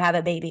 ask him to have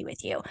a baby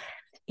with you.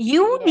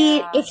 You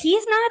need, if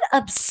he's not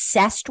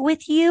obsessed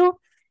with you,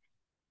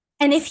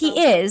 and if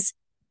he is,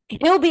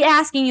 he'll be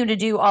asking you to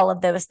do all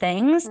of those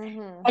things,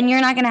 and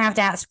you're not going to have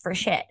to ask for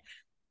shit.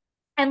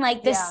 And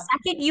like the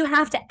second you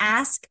have to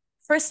ask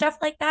for stuff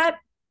like that,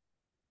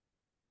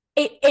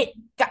 it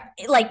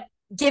like,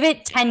 give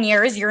it 10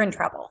 years, you're in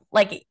trouble.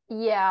 Like,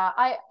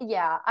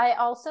 I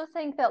also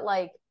think that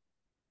like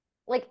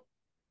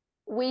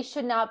we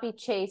should not be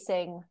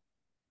chasing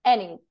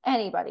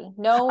anybody.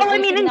 No. Oh, I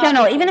mean, in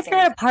general, even if you're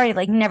at a party,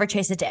 like, never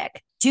chase a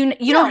dick. You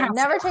don't have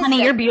never to.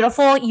 Honey, you're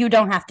beautiful. You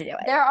don't have to do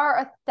it. There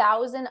are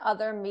 1,000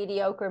 other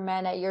mediocre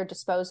men at your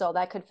disposal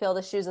that could fill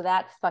the shoes of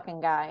that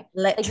fucking guy.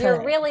 Literally. Like,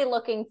 you're really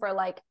looking for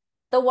like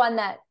the one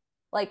that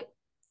like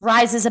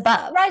rises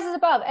above.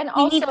 And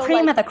also, you need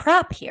cream of the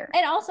crop here.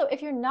 And also,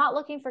 if you're not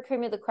looking for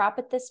cream of the crop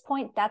at this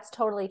point, that's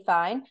totally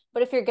fine.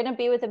 But if you're going to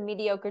be with a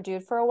mediocre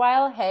dude for a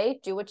while, hey,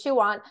 do what you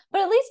want.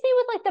 But at least be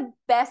with like the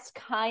best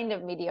kind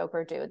of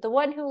mediocre dude. The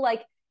one who,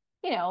 like,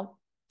 you know,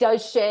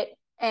 does shit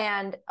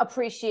and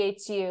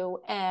appreciates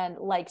you and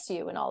likes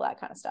you and all that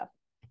kind of stuff.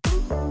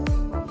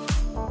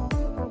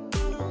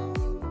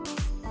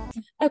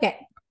 Okay.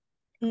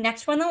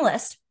 Next one on the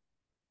list.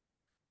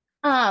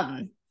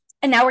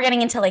 And now we're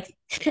getting into like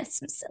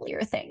some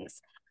sillier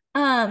things.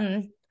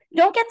 Don't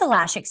get the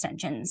lash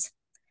extensions.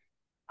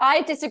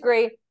 I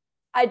disagree.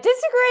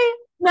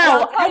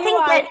 No, I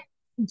think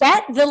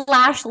get the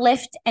lash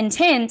lift and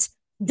tint.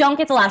 Don't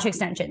get the lash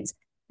extensions.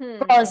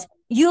 Because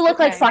you look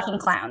like fucking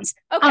clowns.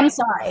 Okay.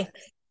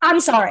 I'm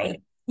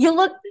sorry. You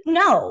look,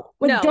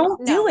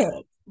 don't do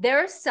it.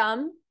 There are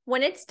some,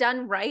 when it's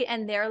done right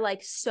and they're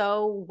like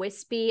so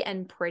wispy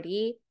and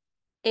pretty,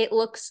 it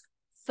looks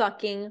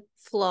fucking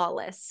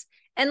flawless.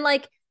 And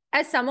like,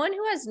 as someone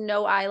who has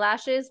no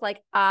eyelashes,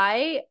 like,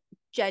 I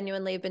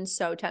genuinely have been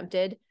so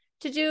tempted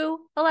to do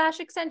a lash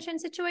extension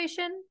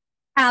situation.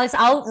 Alex,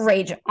 I'll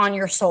rage on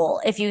your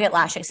soul if you get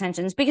lash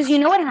extensions, because you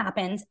know what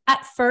happens?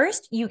 At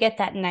first, you get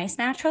that nice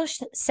natural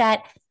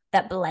set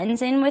that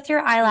blends in with your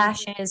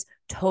eyelashes,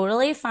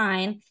 totally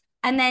fine.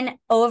 And then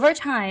over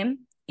time,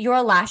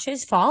 your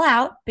lashes fall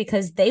out,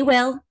 because they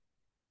will.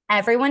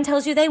 Everyone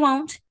tells you they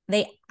won't.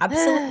 They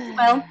absolutely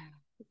will.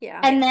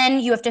 Yeah. And then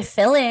you have to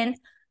fill in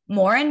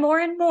more and more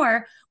and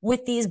more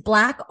with these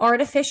black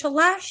artificial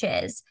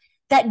lashes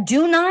that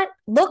do not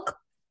look,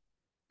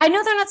 I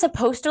know they're not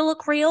supposed to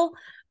look real,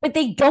 but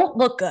they don't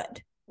look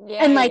good.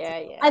 Yeah. And like,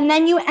 and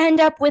then you end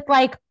up with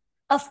like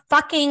a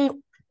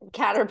fucking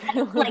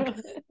caterpillar, like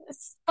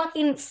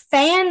fucking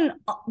fan.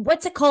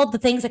 What's it called? The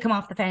things that come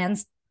off the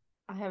fans.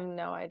 I have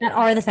no idea. That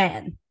are the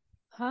fan.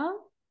 Huh?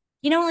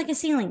 You know, like a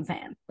ceiling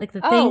fan, like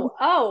the thing.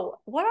 Oh,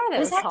 what are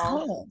those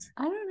called?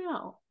 I don't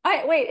know.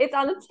 Wait, it's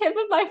on the tip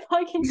of my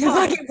fucking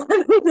tongue.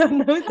 I'm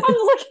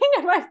looking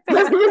at my fan.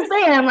 That's what you're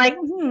saying. I'm like,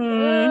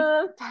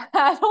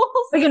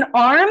 paddles? Like an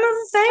arm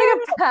thing?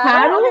 Like a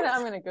paddle?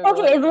 I'm gonna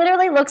Google it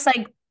literally looks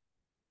like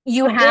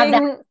you have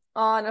that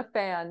on a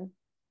fan.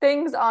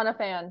 Things on a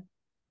fan.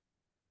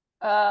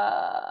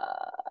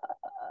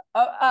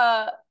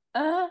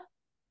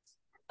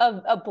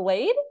 A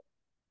blade?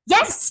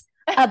 Yes,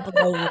 a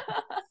blade.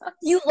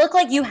 You look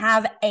like you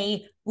have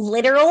a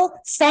literal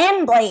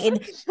fan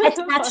blade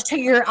attached to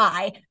your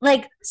eye.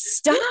 Like,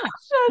 stop.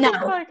 Shut the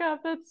fuck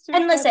up. That's too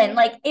And listen, funny.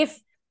 like, if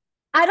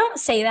I don't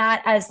say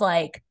that as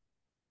like,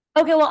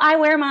 okay, well,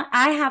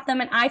 I have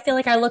them and I feel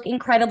like I look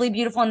incredibly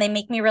beautiful and they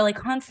make me really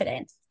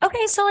confident.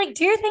 Okay, so like,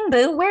 do your thing,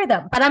 boo, wear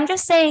them. But I'm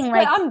just saying,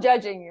 like, but I'm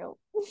judging you.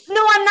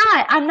 No,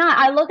 I'm not.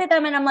 I look at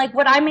them and I'm like,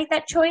 would I make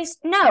that choice?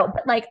 No,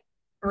 but like,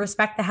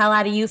 respect the hell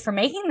out of you for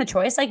making the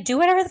choice. Like, do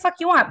whatever the fuck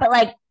you want, but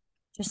like,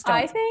 just don't.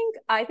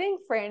 I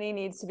think Franny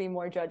needs to be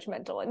more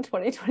judgmental in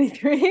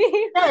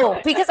 2023. No,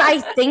 because I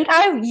think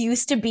I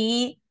used to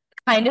be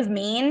kind of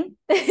mean,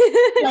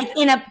 like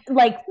in a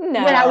like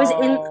no. when I was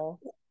in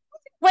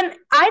when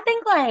I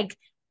think like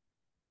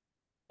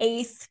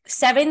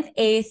seventh,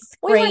 eighth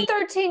grade. We were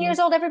 13 years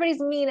old. Everybody's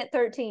mean at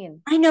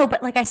 13. I know,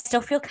 but like I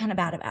still feel kind of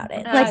bad about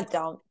it. Like,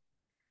 don't.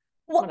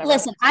 Well,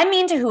 listen, I'm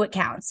mean to who it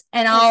counts,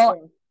 and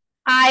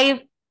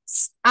I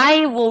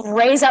will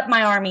raise up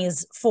my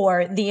armies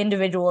for the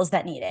individuals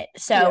that need it.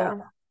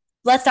 So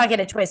let's not get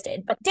it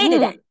twisted. But day to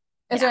day.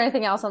 Is there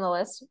anything else on the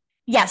list?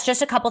 Yes,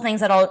 just a couple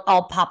things that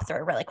I'll pop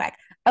through really quick.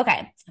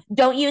 Okay.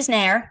 Don't use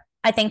Nair.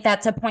 I think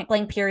that's a point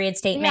blank period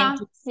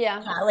statement. Yeah.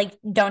 Like,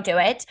 don't do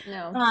it.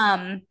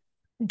 No.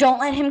 Don't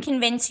let him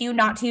convince you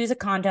not to use a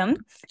condom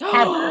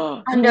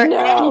ever, under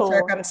any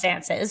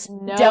circumstances.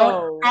 No.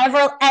 Don't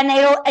ever,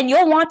 and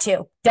you'll want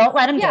to. Don't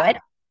let him do it.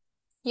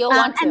 You'll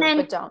want to,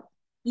 but don't.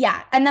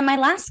 Yeah. And then my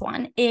last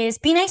one is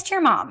be nice to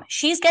your mom.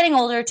 She's getting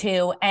older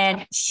too.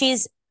 And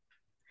she's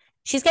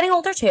getting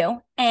older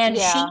too. And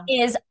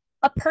she is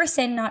a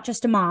person, not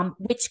just a mom,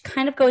 which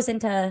kind of goes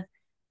into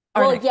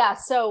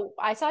so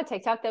I saw a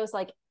TikTok that was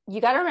like, you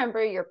got to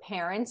remember your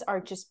parents are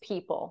just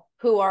people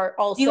who are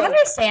also Do you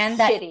understand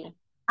shitty. That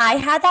I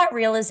had that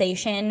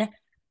realization,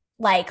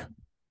 like,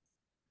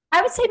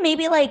 I would say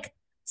maybe like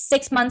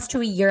 6 months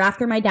to a year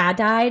after my dad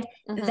died,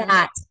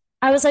 that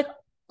I was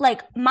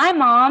like my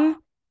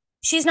mom,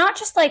 she's not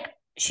just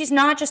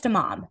a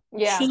mom.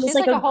 Yeah. She's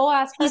like a whole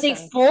ass person. She's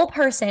a full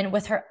person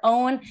with her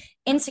own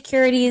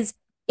insecurities,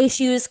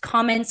 issues,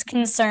 comments,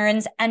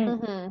 concerns,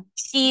 and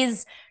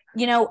she's,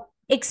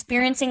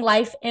 experiencing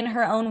life in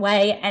her own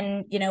way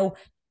and,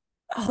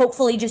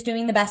 hopefully just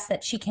doing the best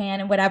that she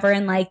can and whatever.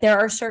 And like, there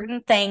are certain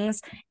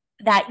things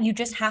that you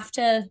just have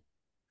to,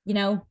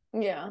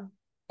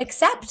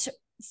 accept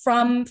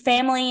from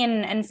family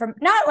and from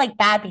not like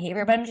bad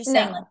behavior, but I'm just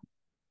saying like,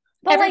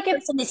 but every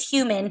person is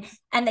human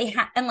and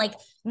and like,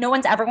 no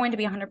one's ever going to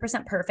be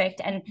 100% perfect.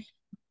 And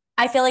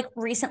I feel like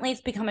recently it's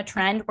become a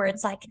trend where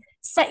it's like,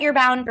 set your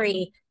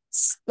boundary,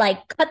 like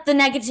cut the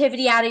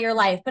negativity out of your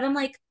life. But I'm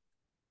like,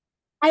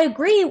 I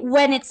agree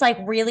when it's like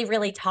really,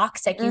 really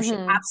toxic, you should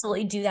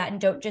absolutely do that and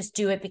don't just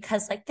do it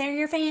because like they're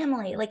your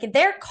family. Like if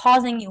they're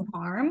causing you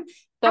harm,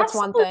 that's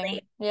one thing.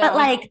 Yeah. But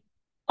like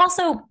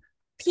also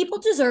people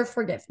deserve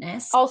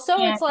forgiveness. Also,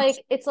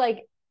 it's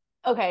like,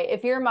 okay,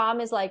 if your mom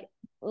is like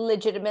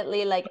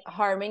legitimately like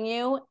harming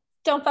you,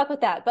 don't fuck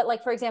with that. But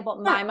like, for example,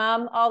 my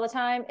mom all the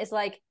time is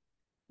like,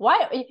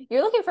 why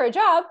you're looking for a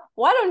job?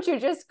 Why don't you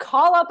just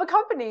call up a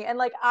company? And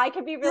like, I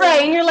could be really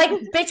right. And you're like,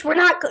 bitch,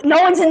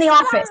 no one's in the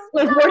office.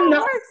 Like,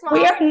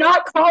 we are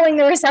not calling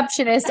the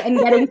receptionist and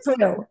getting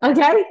through.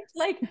 Okay.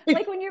 Like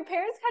when your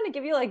parents kind of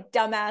give you like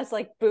dumbass,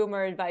 like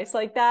boomer advice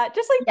like that,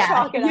 just like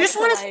chalk it up. You just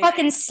want to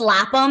fucking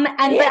slap them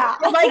and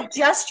like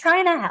just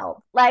trying to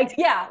help. Like,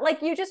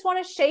 like you just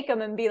want to shake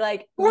them and be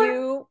like,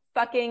 you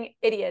fucking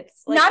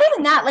idiots. Like, not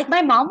even that. Like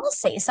my mom will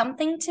say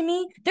something to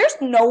me. There's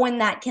no one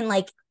that can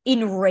like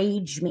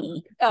enrage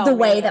me the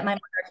way that my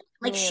mother,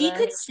 like she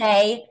could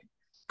say,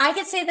 I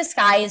could say the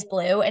sky is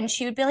blue and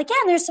she would be like, yeah,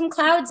 there's some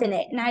clouds in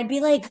it. And I'd be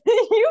like,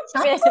 you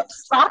shut the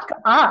fuck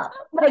up.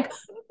 Like,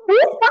 who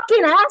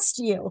fucking asked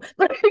you?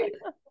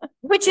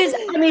 Which is,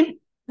 I mean,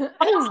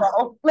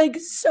 awful, like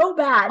so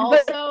bad.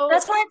 Also, but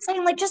that's why I'm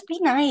saying, like, just be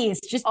nice.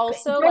 Just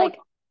also like,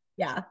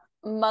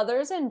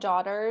 mothers and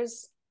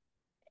daughters,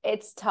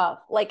 it's tough.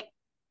 Like,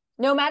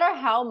 no matter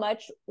how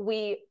much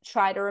we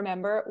try to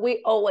remember,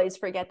 we always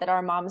forget that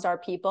our moms are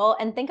people.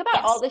 And think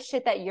about all the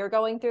shit that you're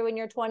going through in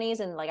your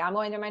 20s and like I'm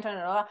going through my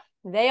 20s.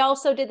 They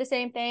also did the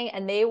same thing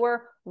and they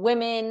were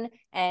women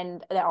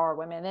and they are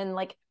women. And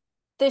like,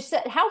 there's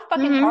how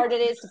fucking hard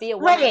it is to be a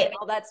woman and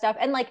all that stuff.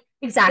 And like,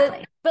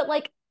 exactly. But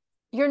like,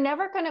 you're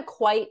never going to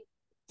quite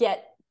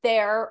get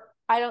there.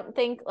 I don't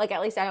think, like,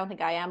 at least I don't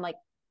think I am. Like,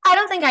 I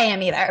don't think I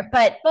am either.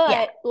 But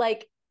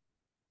like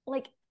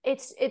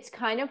it's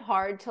kind of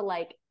hard to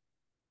like,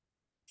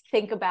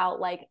 think about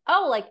like,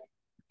 oh, like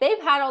they've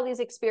had all these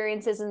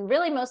experiences and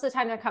really most of the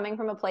time they're coming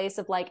from a place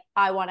of like,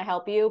 I want to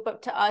help you.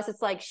 But to us,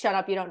 it's like, shut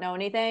up, you don't know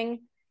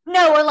anything.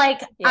 No, or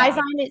like, I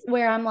find it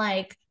where I'm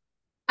like,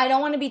 I don't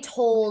want to be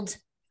told,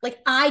 like,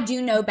 I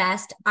do know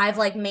best. I'm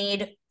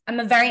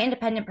a very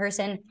independent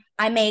person.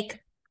 I make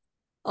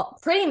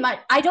pretty much,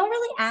 I don't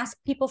really ask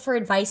people for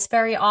advice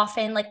very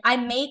often. Like I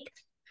make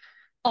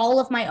all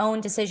of my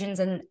own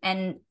decisions and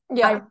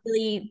I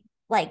really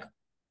like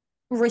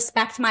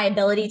respect my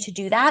ability to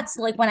do that.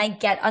 So like when I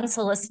get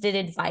unsolicited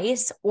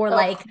advice or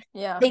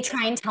they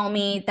try and tell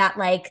me that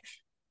like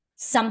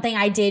something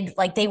I did,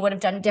 like they would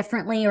have done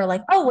differently, or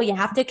like, oh, well, you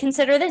have to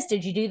consider this.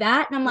 Did you do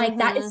that? And I'm like,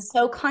 that is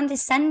so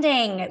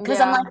condescending. Because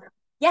I'm like,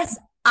 yes,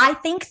 I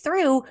think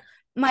through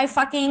my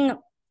fucking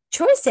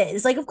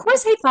choices. Like, of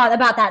course I thought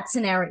about that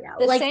scenario.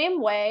 The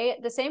same way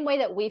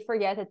that we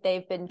forget that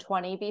they've been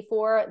 20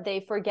 before,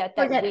 they forget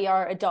that we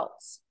are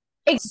adults.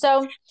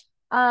 So,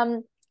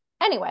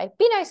 anyway,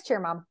 be nice to your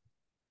mom.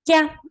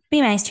 Yeah,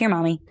 be nice to your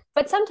mommy.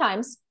 But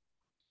sometimes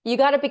you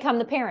got to become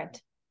the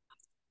parent.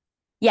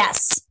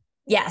 Yes.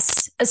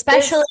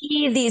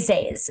 Especially these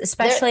days,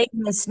 especially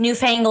in this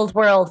newfangled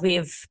world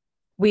we've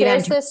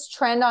there's this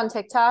trend on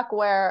TikTok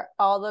where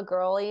all the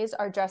girlies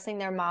are dressing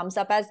their moms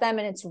up as them,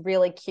 and it's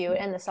really cute.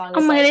 And the song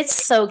is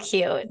it's so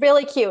cute.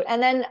 Really cute.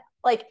 And then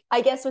like,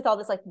 I guess with all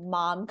this like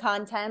mom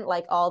content,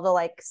 like all the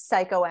like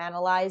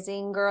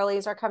psychoanalyzing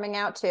girlies are coming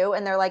out too.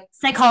 And they're like,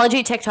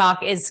 psychology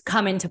TikTok is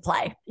come into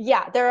play.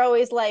 Yeah. They're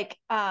always like,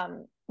 you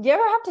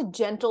ever have to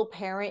gentle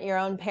parent your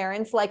own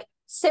parents? Like,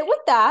 sit with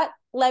that.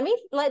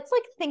 Let's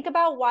like think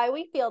about why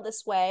we feel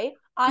this way.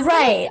 I'm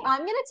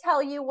gonna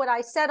tell you what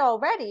I said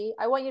already.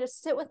 I want you to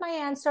sit with my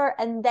answer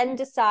and then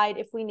decide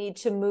if we need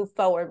to move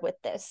forward with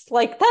this.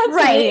 Like, that's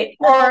right.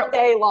 All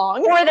day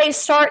long. Or they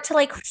start to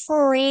like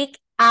freak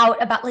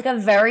out about like a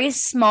very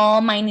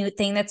small, minute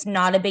thing that's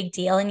not a big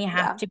deal. And you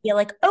have to be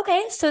like,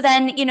 okay, so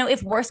then, you know,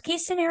 if worst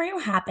case scenario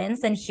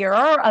happens, then here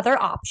are our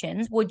other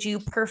options. Would you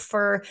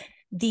prefer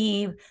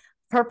the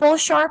purple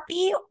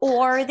Sharpie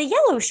or the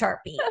yellow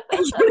Sharpie?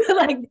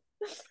 Like,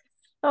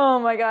 oh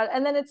my God.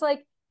 And then it's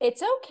like,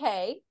 it's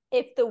okay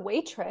if the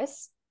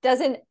waitress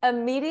doesn't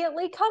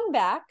immediately come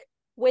back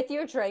with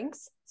your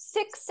drinks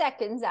 6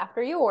 seconds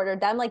after you ordered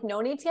them. Like, no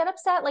need to get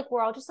upset. Like,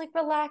 we're all just like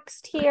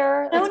relaxed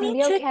here. No it's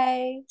need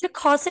okay to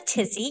cause a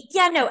tizzy.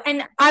 Yeah, no.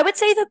 And I would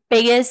say the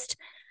biggest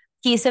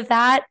piece of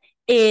that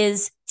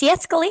is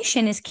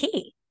de-escalation is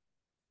key.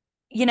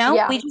 You know,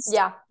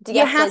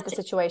 de-escalate the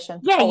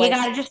situation. Yeah, always. You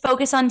got to just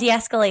focus on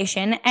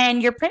de-escalation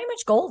and you're pretty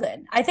much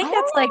golden. I think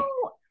that's like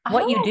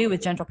what you do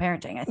with gentle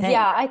parenting, I think.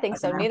 Yeah, I think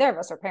so. Neither of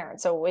us are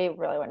parents, so we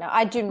really wouldn't know.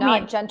 I do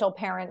not gentle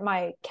parent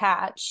my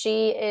cat.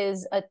 She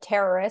is a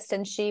terrorist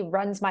and she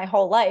runs my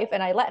whole life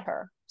and I let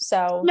her.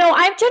 So no,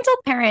 I'm gentle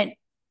parent,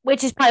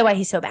 which is probably why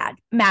he's so bad.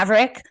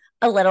 Maverick,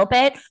 a little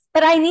bit,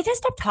 but I need to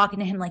stop talking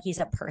to him like he's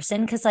a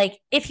person, because like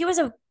if he was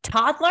a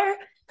toddler,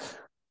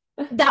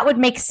 that would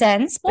make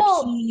sense,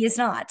 but he is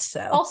not. So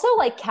also,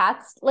 like,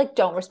 cats like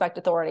don't respect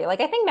authority. Like,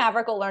 I think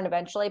Maverick will learn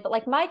eventually, but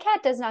like my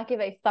cat does not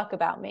give a fuck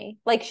about me.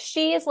 Like,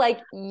 she is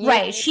like,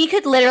 right, she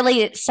could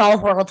literally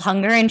solve world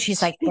hunger and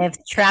she's like, they've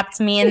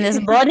trapped me in this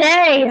body.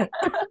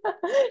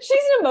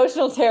 She's an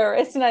emotional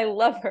terrorist and I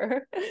love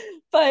her,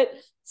 but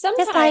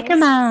sometimes just like a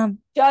mom,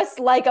 just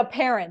like a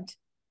parent,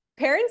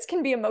 parents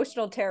can be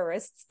emotional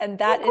terrorists, and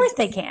that is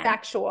they can.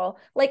 Factual.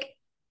 Like,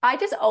 I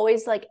just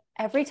always, like,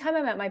 every time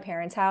I'm at my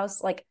parents'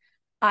 house, like,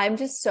 I'm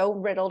just so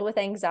riddled with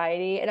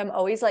anxiety, and I'm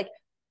always like,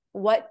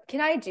 what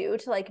can I do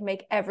to like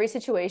make every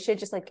situation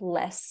just like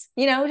less,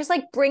 you know, just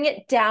like bring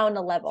it down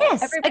a level.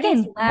 Yes,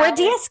 again, we're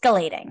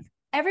de-escalating.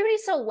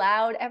 Everybody's so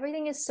loud.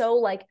 Everything is so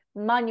like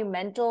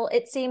monumental,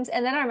 it seems.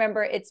 And then I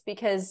remember it's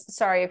because,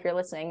 sorry if you're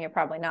listening, you're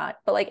probably not,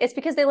 but like, it's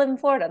because they live in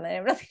Florida and they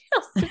have nothing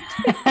else to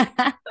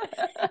do.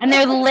 And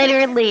they're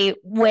literally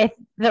with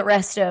the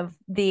rest of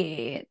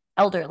the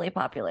elderly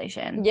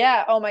population.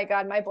 Yeah. Oh my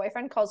God. My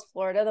boyfriend calls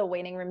Florida the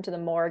waiting room to the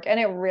morgue, and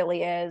it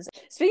really is.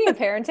 Speaking of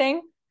parenting.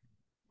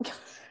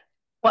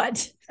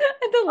 What?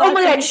 Oh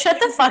my God, shut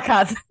the fuck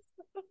up.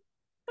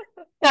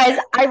 Guys,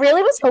 I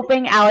really was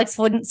hoping Alex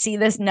wouldn't see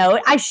this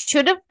note. I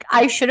should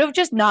have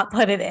just not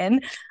put it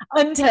in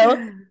until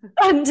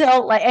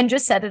like, and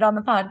just said it on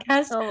the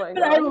podcast. Oh my God.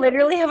 But I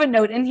literally have a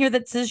note in here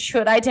that says,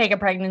 should I take a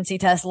pregnancy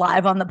test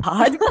live on the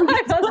pod?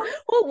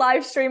 We'll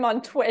live stream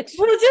on Twitch.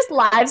 We'll just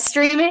live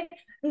stream it.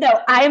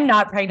 No, I am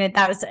not pregnant.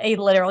 That was a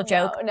literal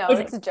joke. No,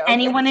 it's a joke.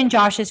 Anyone in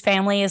Josh's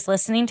family is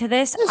listening to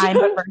this, I'm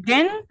a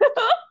virgin.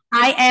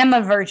 I am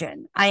a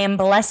virgin. I am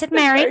Blessed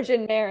Mary.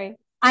 Virgin Mary.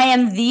 I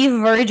am the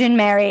Virgin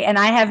Mary, and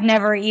I have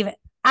never even.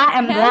 I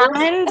am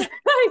blind.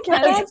 I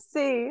cannot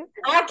see.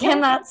 I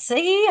cannot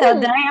see a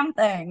damn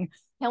thing.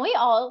 Can we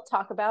all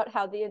talk about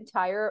how the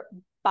entire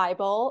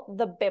Bible,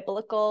 the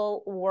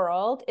biblical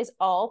world, is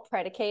all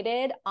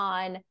predicated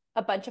on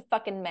a bunch of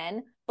fucking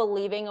men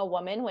believing a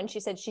woman when she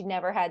said she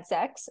never had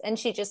sex and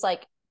she just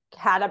like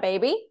had a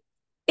baby?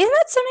 Isn't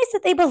that so nice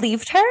that they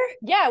believed her?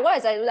 Yeah, it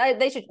was.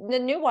 They should. The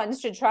new ones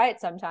should try it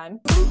sometime.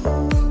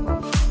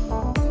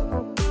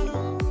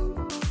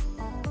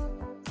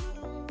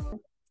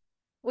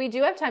 We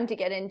do have time to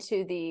get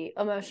into the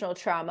emotional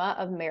trauma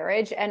of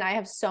marriage, and I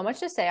have so much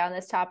to say on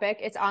this topic.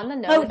 It's on the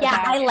note. Oh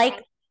yeah,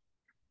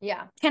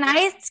 Yeah. Can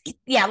I?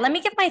 Yeah, let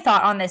me give my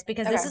thought on this,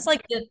 because this is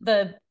like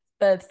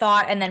the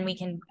thought, and then we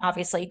can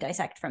obviously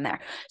dissect from there.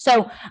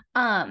 So,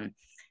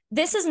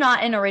 this is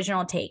not an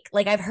original take.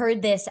 Like, I've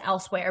heard this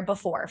elsewhere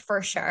before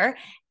for sure.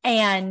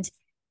 And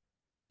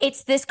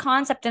it's this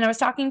concept, and I was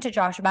talking to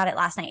Josh about it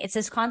last night. It's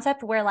this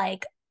concept where,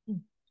 like,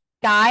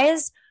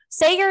 guys,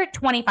 say you're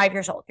 25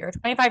 years old, you're a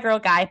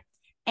 25-year-old guy,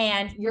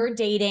 and you're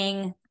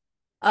dating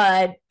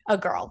a a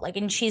girl, like,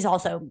 and she's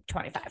also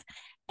 25.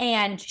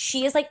 And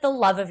she is like the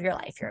love of your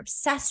life. You're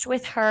obsessed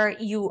with her.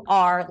 You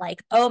are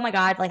like, oh my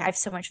God, like I have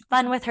so much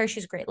fun with her.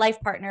 She's a great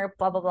life partner,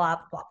 blah, blah, blah,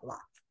 blah, blah.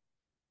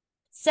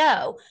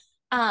 So,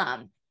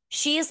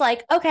 she's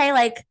like, okay,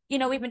 like, you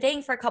know, we've been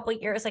dating for a couple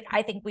of years. Like,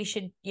 I think we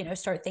should, you know,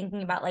 start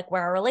thinking about like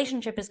where our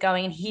relationship is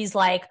going. And he's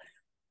like,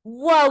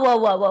 whoa, whoa,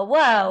 whoa, whoa,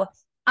 whoa.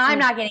 I'm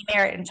not getting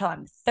married until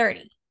I'm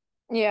 30.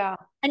 Yeah.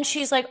 And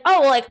she's like,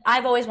 oh, well, like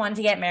I've always wanted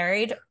to get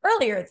married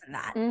earlier than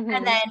that.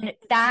 And then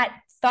that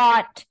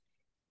thought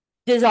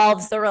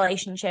dissolves the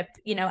relationship,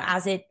 you know,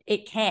 as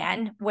it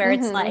can, where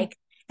it's like,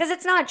 because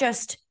it's not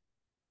just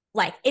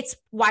like, it's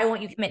why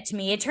won't you commit to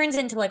me? It turns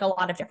into like a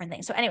lot of different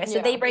things. So anyway,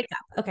 so they break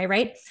up. Okay,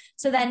 right?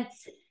 So then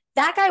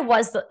that girl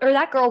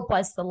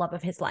was the love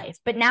of his life.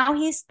 But now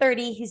he's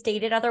 30. He's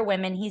dated other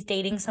women. He's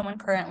dating someone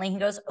currently. He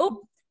goes,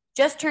 oh,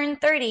 just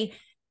turned 30.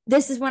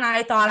 This is when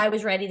I thought I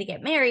was ready to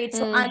get married.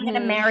 So I'm going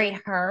to marry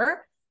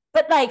her.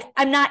 But like,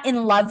 I'm not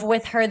in love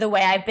with her the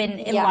way I've been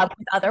in love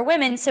with other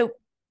women. So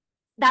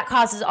that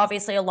causes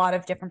obviously a lot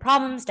of different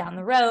problems down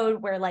the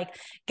road where like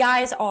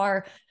guys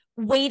are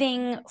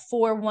waiting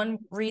for one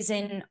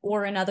reason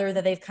or another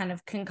that they've kind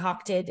of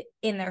concocted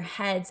in their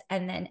heads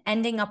and then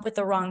ending up with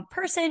the wrong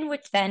person,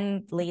 which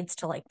then leads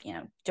to like, you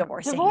know,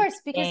 divorce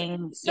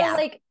because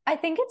like I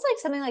think it's like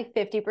something like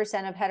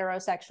 50% of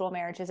heterosexual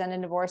marriages end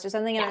in divorce or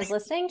something. And I was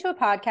listening to a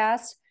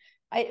podcast.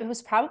 It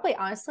was probably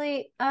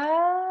honestly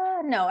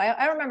I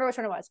don't remember which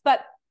one it was,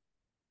 but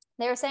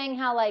they were saying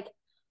how like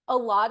a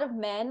lot of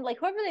men, like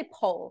whoever they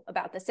poll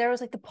about this, there was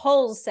like the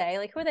polls say,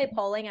 like, who are they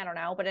polling? I don't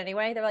know. But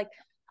anyway, they're like,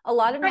 a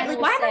lot of men like,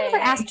 why am I never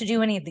asked to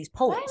do any of these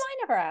polls? Why am I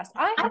never asked?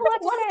 I have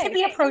a lot to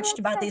be approached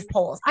about these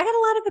polls. I got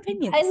a lot of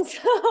opinions.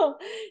 And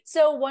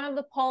so one of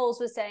the polls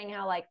was saying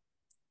how like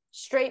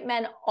straight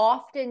men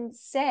often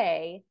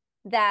say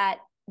that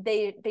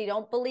they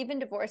don't believe in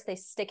divorce. They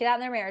stick it out in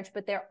their marriage,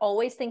 but they're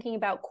always thinking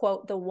about,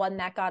 quote, the one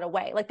that got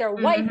away. Like their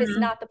wife is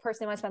not the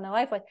person they want to spend their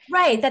life with.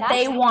 Right. That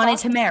they wanted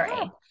to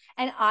marry.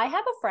 And I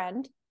have a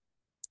friend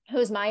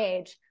who's my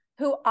age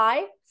who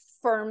I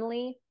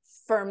firmly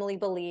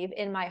believe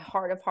in my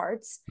heart of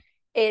hearts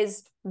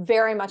is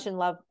very much in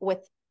love with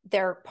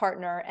their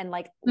partner and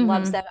like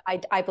loves them.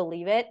 I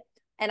believe it.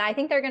 And I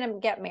think they're going to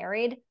get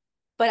married,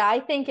 but I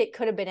think it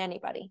could have been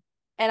anybody.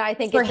 And I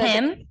think for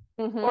him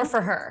or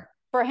for her.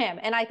 For him.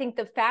 And I think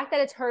the fact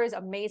that it's her is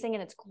amazing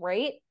and it's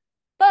great.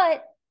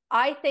 But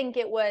I think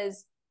it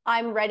was,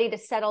 I'm ready to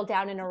settle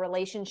down in a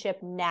relationship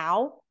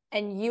now.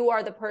 And you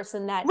are the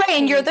person that. Right.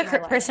 And you're the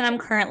person I'm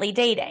currently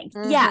dating.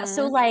 Yeah.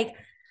 So like,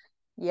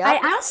 I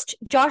asked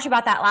Josh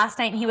about that last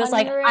night and he was 100%.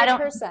 Like, I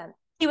don't,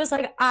 he was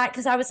like,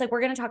 because I was like, we're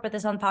going to talk about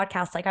this on the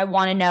podcast. Like, I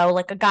want to know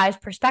like a guy's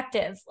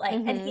perspective. Like,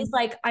 and he's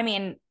like, I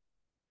mean,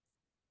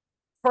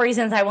 for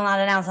reasons I will not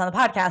announce on the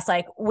podcast,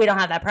 like we don't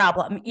have that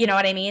problem. You know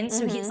what I mean?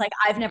 So he's like,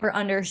 I've never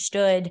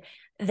understood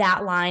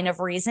that line of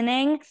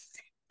reasoning.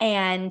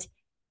 And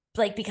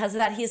like, because of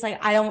that, he's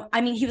like,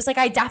 he was like,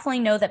 I definitely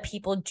know that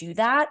people do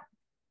that.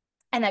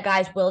 And that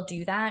guys will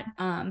do that.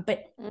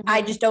 But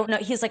I just don't know.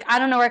 He's like, I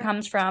don't know where it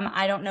comes from.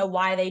 I don't know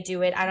why they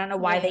do it. I don't know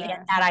why they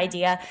get that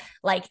idea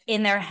like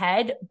in their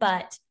head.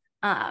 But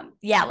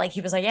like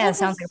he was like, it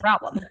sounds like a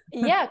problem.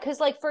 Yeah, because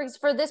like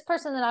for this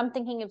person that I'm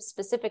thinking of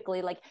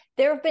specifically, like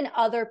there have been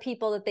other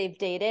people that they've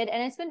dated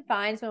and it's been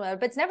fine,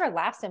 but it's never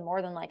lasted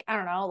more than like, I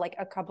don't know, like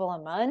a couple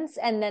of months.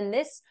 And then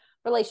this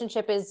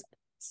relationship is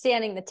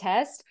standing the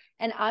test.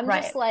 And I'm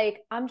just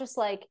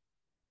like,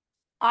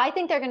 I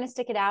think they're going to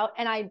stick it out.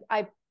 And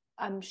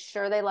I'm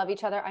sure they love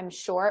each other. I'm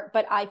sure,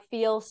 but I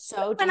feel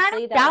so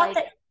deeply that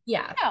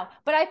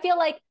but I feel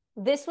like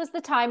this was the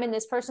time in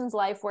this person's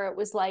life where it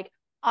was like,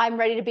 I'm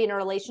ready to be in a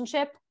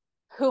relationship.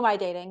 Who am I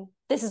dating?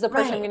 This is the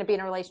person I'm going to be in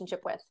a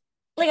relationship with.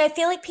 Like, I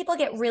feel like people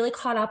get really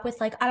caught up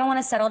with like, I don't want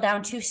to settle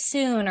down too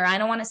soon, or I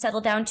don't want to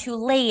settle down too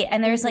late.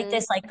 And there's like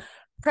this like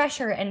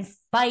pressure and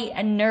fight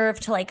and nerve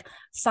to like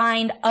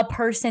find a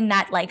person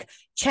that like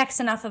checks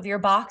enough of your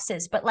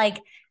boxes. But like,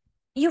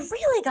 you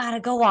really got to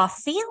go off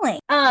feeling.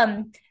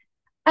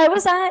 I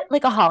was at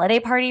like a holiday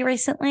party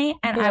recently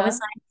and I was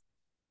like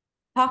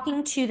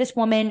talking to this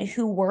woman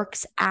who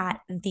works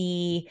at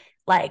the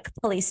like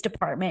police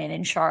department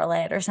in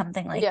Charlotte or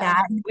something like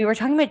that. And we were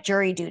talking about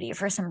jury duty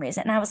for some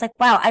reason. And I was like,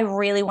 wow, I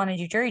really want to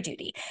do jury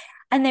duty.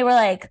 And they were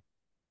like,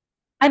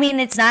 I mean,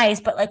 it's nice,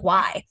 but like,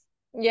 why?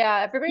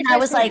 Yeah. Everybody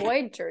tries to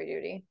avoid jury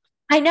duty.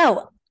 I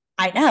know.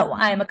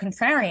 I'm a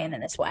contrarian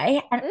in this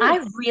way. And I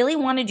really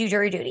want to do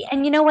jury duty.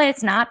 And you know what?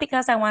 It's not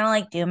because I want to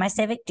like do my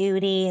civic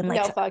duty. And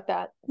like, no, fuck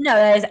that. No,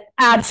 that is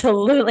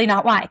absolutely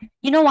not why.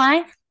 You know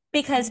why?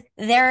 Because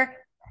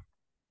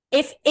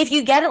if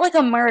you get it like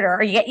a murder,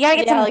 or you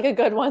gotta get like a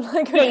good one.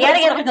 Like you gotta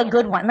get like a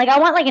good one. Like I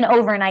want like an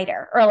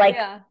overnighter or like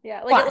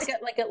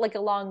like a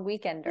long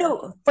weekender.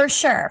 No, for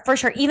sure.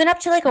 Even up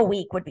to like a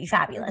week would be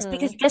fabulous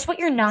because guess what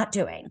you're not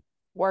doing?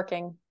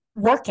 Working.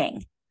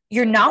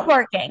 You're not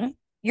working.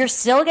 You're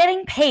still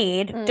getting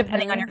paid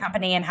depending on your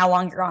company and how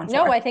long you're on for.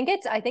 No, I think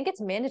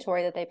it's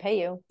mandatory that they pay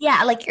you.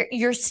 Yeah, like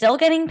you're still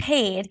getting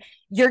paid.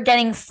 You're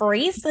getting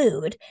free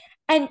food.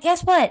 And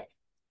guess what?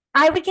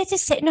 I would get to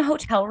sit in a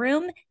hotel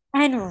room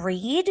and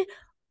read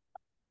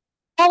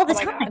all the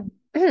time.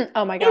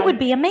 Oh my God. It would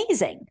be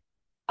amazing.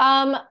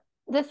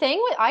 The thing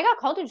with, I got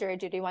called to jury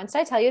duty once. Did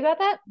I tell you about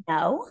that?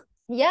 No.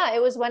 Yeah,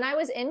 it was when I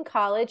was in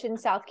college in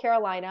South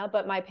Carolina,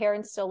 but my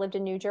parents still lived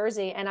in New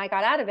Jersey, and I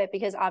got out of it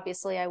because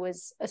obviously I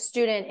was a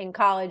student in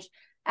college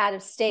out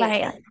of state.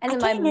 Right. And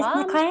then my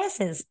mom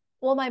classes.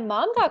 Well, my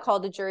mom got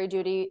called to jury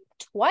duty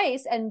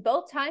twice, and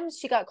both times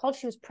she got called,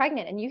 she was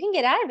pregnant, and you can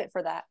get out of it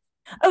for that.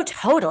 Oh,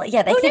 totally.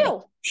 Yeah, they Who can't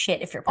knew?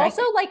 Shit if you're pregnant.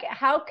 Also, like,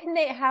 how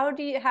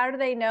do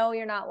they know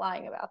you're not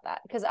lying about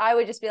that? Because I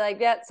would just be like,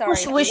 yeah, sorry.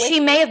 Well, she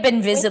may have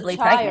been visibly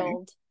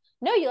pregnant.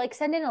 No, you like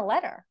send in a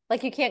letter.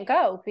 Like you can't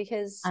go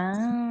because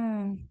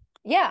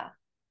yeah.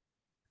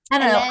 I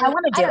don't know. I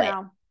want to do it.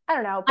 I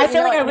don't know. I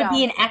feel like I would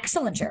be an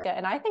excellent jury. Yeah,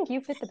 and I think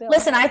you fit the bill.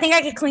 Listen, I think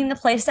I could clean the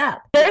place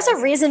up. There's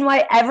a reason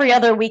why every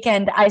other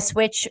weekend I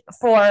switch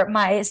for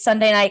my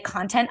Sunday night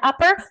content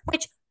upper,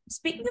 which,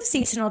 speaking of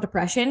seasonal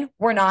depression,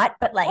 we're not,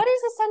 but like. What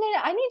is a Sunday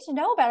night? I need to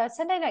know about a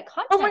Sunday night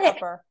content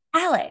upper.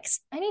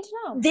 Alex, I need to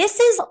know. This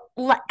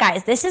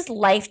is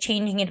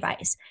life-changing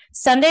advice.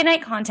 Sunday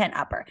night content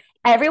upper.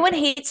 Everyone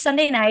hates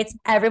Sunday nights.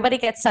 Everybody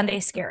gets Sunday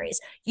scaries.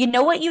 You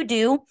know what you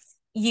do?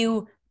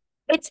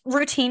 It's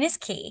routine is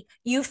key.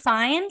 You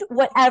find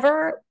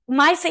whatever.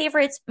 My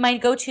favorites, my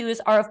go-tos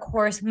are, of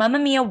course, Mamma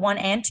Mia 1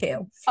 and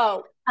 2.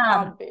 Oh,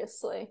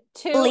 obviously.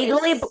 2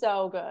 is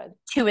so good.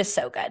 2 is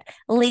so good.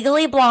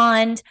 Legally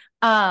Blonde,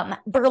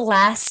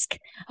 Burlesque.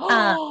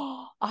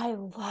 I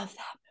love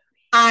that.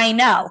 I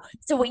know.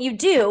 So what you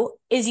do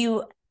is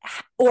you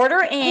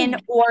order in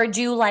or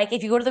do like,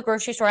 if you go to the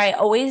grocery store, I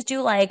always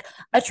do like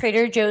a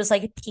Trader Joe's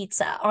like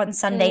pizza on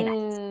Sunday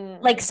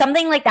nights. Like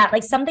something like that,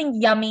 like something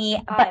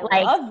yummy, but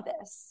I love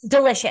this.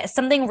 Delicious,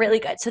 something really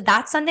good. So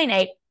that Sunday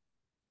night,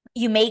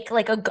 you make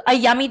like a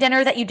yummy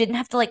dinner that you didn't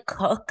have to like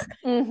cook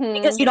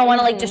because you don't want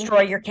to like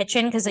destroy your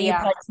kitchen because you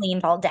probably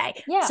cleaned all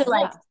day. Yeah. So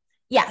like,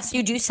 so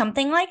you do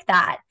something like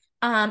that.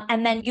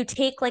 And then you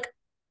take like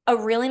a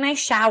really nice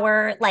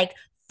shower, like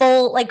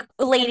full, like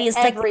ladies,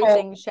 like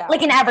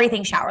an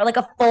everything shower, like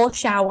a full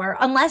shower,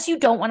 unless you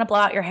don't want to blow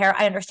out your hair.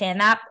 I understand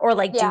that, or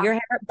like do your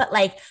hair, but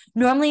like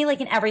normally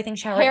like an everything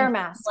shower, hair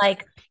mask,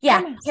 like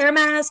hair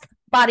mask,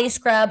 body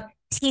scrub,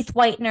 teeth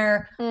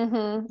whitener,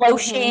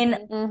 lotion,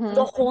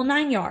 the whole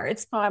 9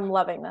 yards. Oh, I'm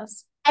loving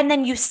this. And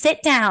then you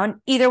sit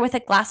down either with a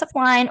glass of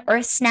wine or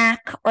a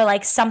snack or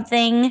like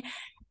something,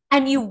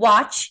 and you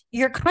watch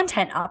your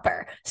content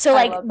upper. So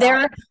like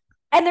they're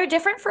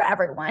different for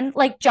everyone.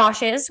 Like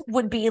Josh's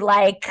would be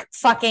like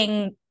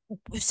fucking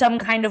some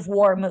kind of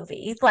war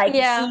movie. Like,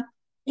 it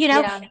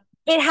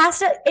has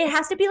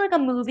to be like a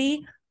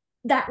movie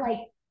that like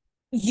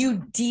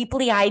you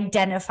deeply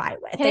identify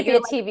with. Can it be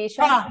a TV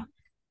show?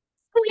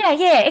 Oh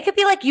yeah. It could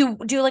be like you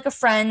do like a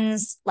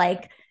Friends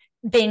like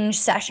binge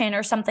session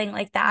or something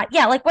like that.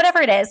 Yeah, like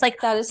whatever it is.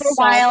 Like that is for a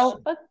while.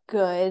 A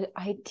good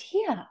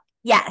idea.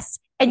 Yes.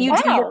 And you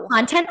do your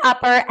content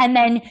upper, and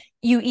then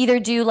you either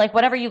do like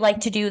whatever you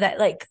like to do that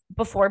like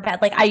before bed.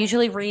 Like I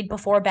usually read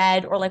before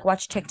bed or like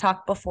watch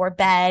TikTok before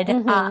bed.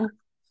 And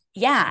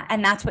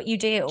that's what you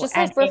do. Just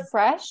like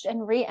refreshed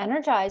and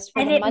re-energized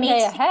for the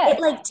Monday ahead.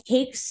 It like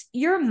takes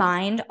your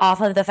mind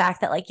off of the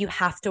fact that like you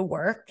have to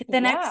work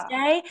the next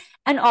day.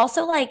 And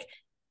also like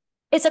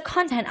it's a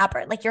content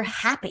upper. Like you're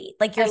happy.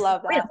 Like you're I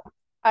love that.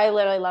 I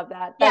literally love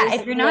that.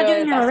 If you're not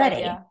doing it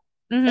already.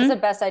 That's the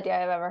best idea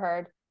I've ever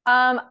heard.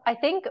 I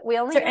think we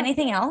only. Is there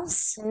anything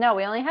else? No,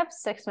 we only have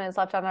 6 minutes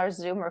left on our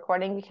Zoom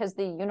recording because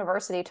the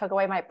university took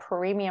away my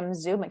premium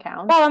Zoom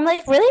account. Well, I'm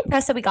like really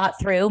impressed that we got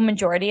through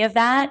majority of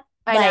that.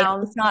 I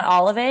know, if not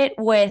all of it,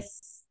 with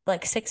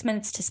like 6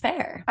 minutes to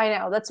spare. I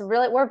know,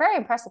 we're very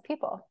impressive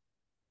people.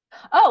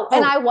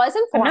 And I was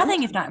informed.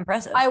 Nothing if not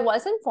impressive. I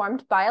was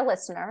informed by a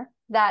listener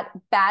that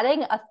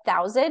batting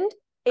 1,000.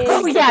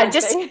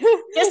 Just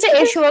to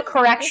issue a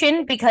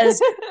correction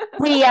because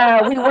we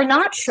were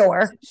not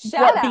sure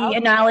the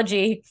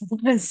analogy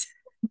was.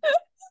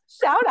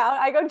 Shout out.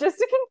 I go just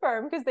to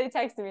confirm because they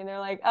texted me and they're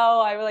like,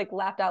 oh, I like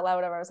laughed out loud,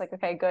 whatever. I was like,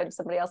 okay, good.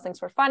 Somebody else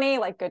thinks we're funny.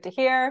 Like, good to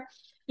hear.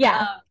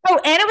 Yeah. And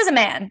it was a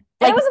man.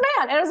 Like, it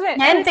was a man.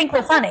 Men think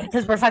we're funny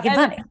because we're fucking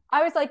funny.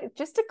 I was like,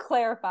 just to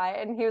clarify,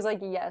 and he was like,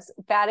 yes,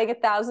 batting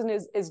 1,000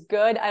 is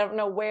good. I don't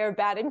know where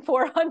batting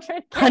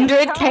 400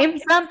 came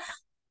from.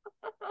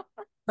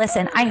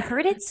 Listen, I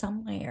heard it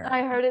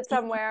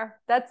somewhere.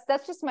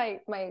 That's just my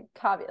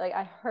caveat. Like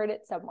I heard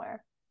it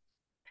somewhere.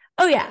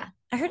 Oh yeah,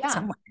 I heard it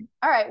somewhere.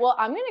 All right. Well,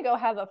 I'm gonna go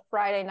have a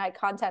Friday night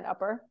content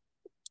upper.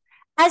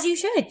 As you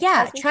should.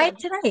 Yeah, try it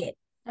tonight.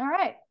 All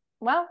right.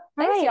 Well,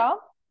 thanks, y'all.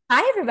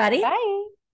 Bye, everybody. Bye.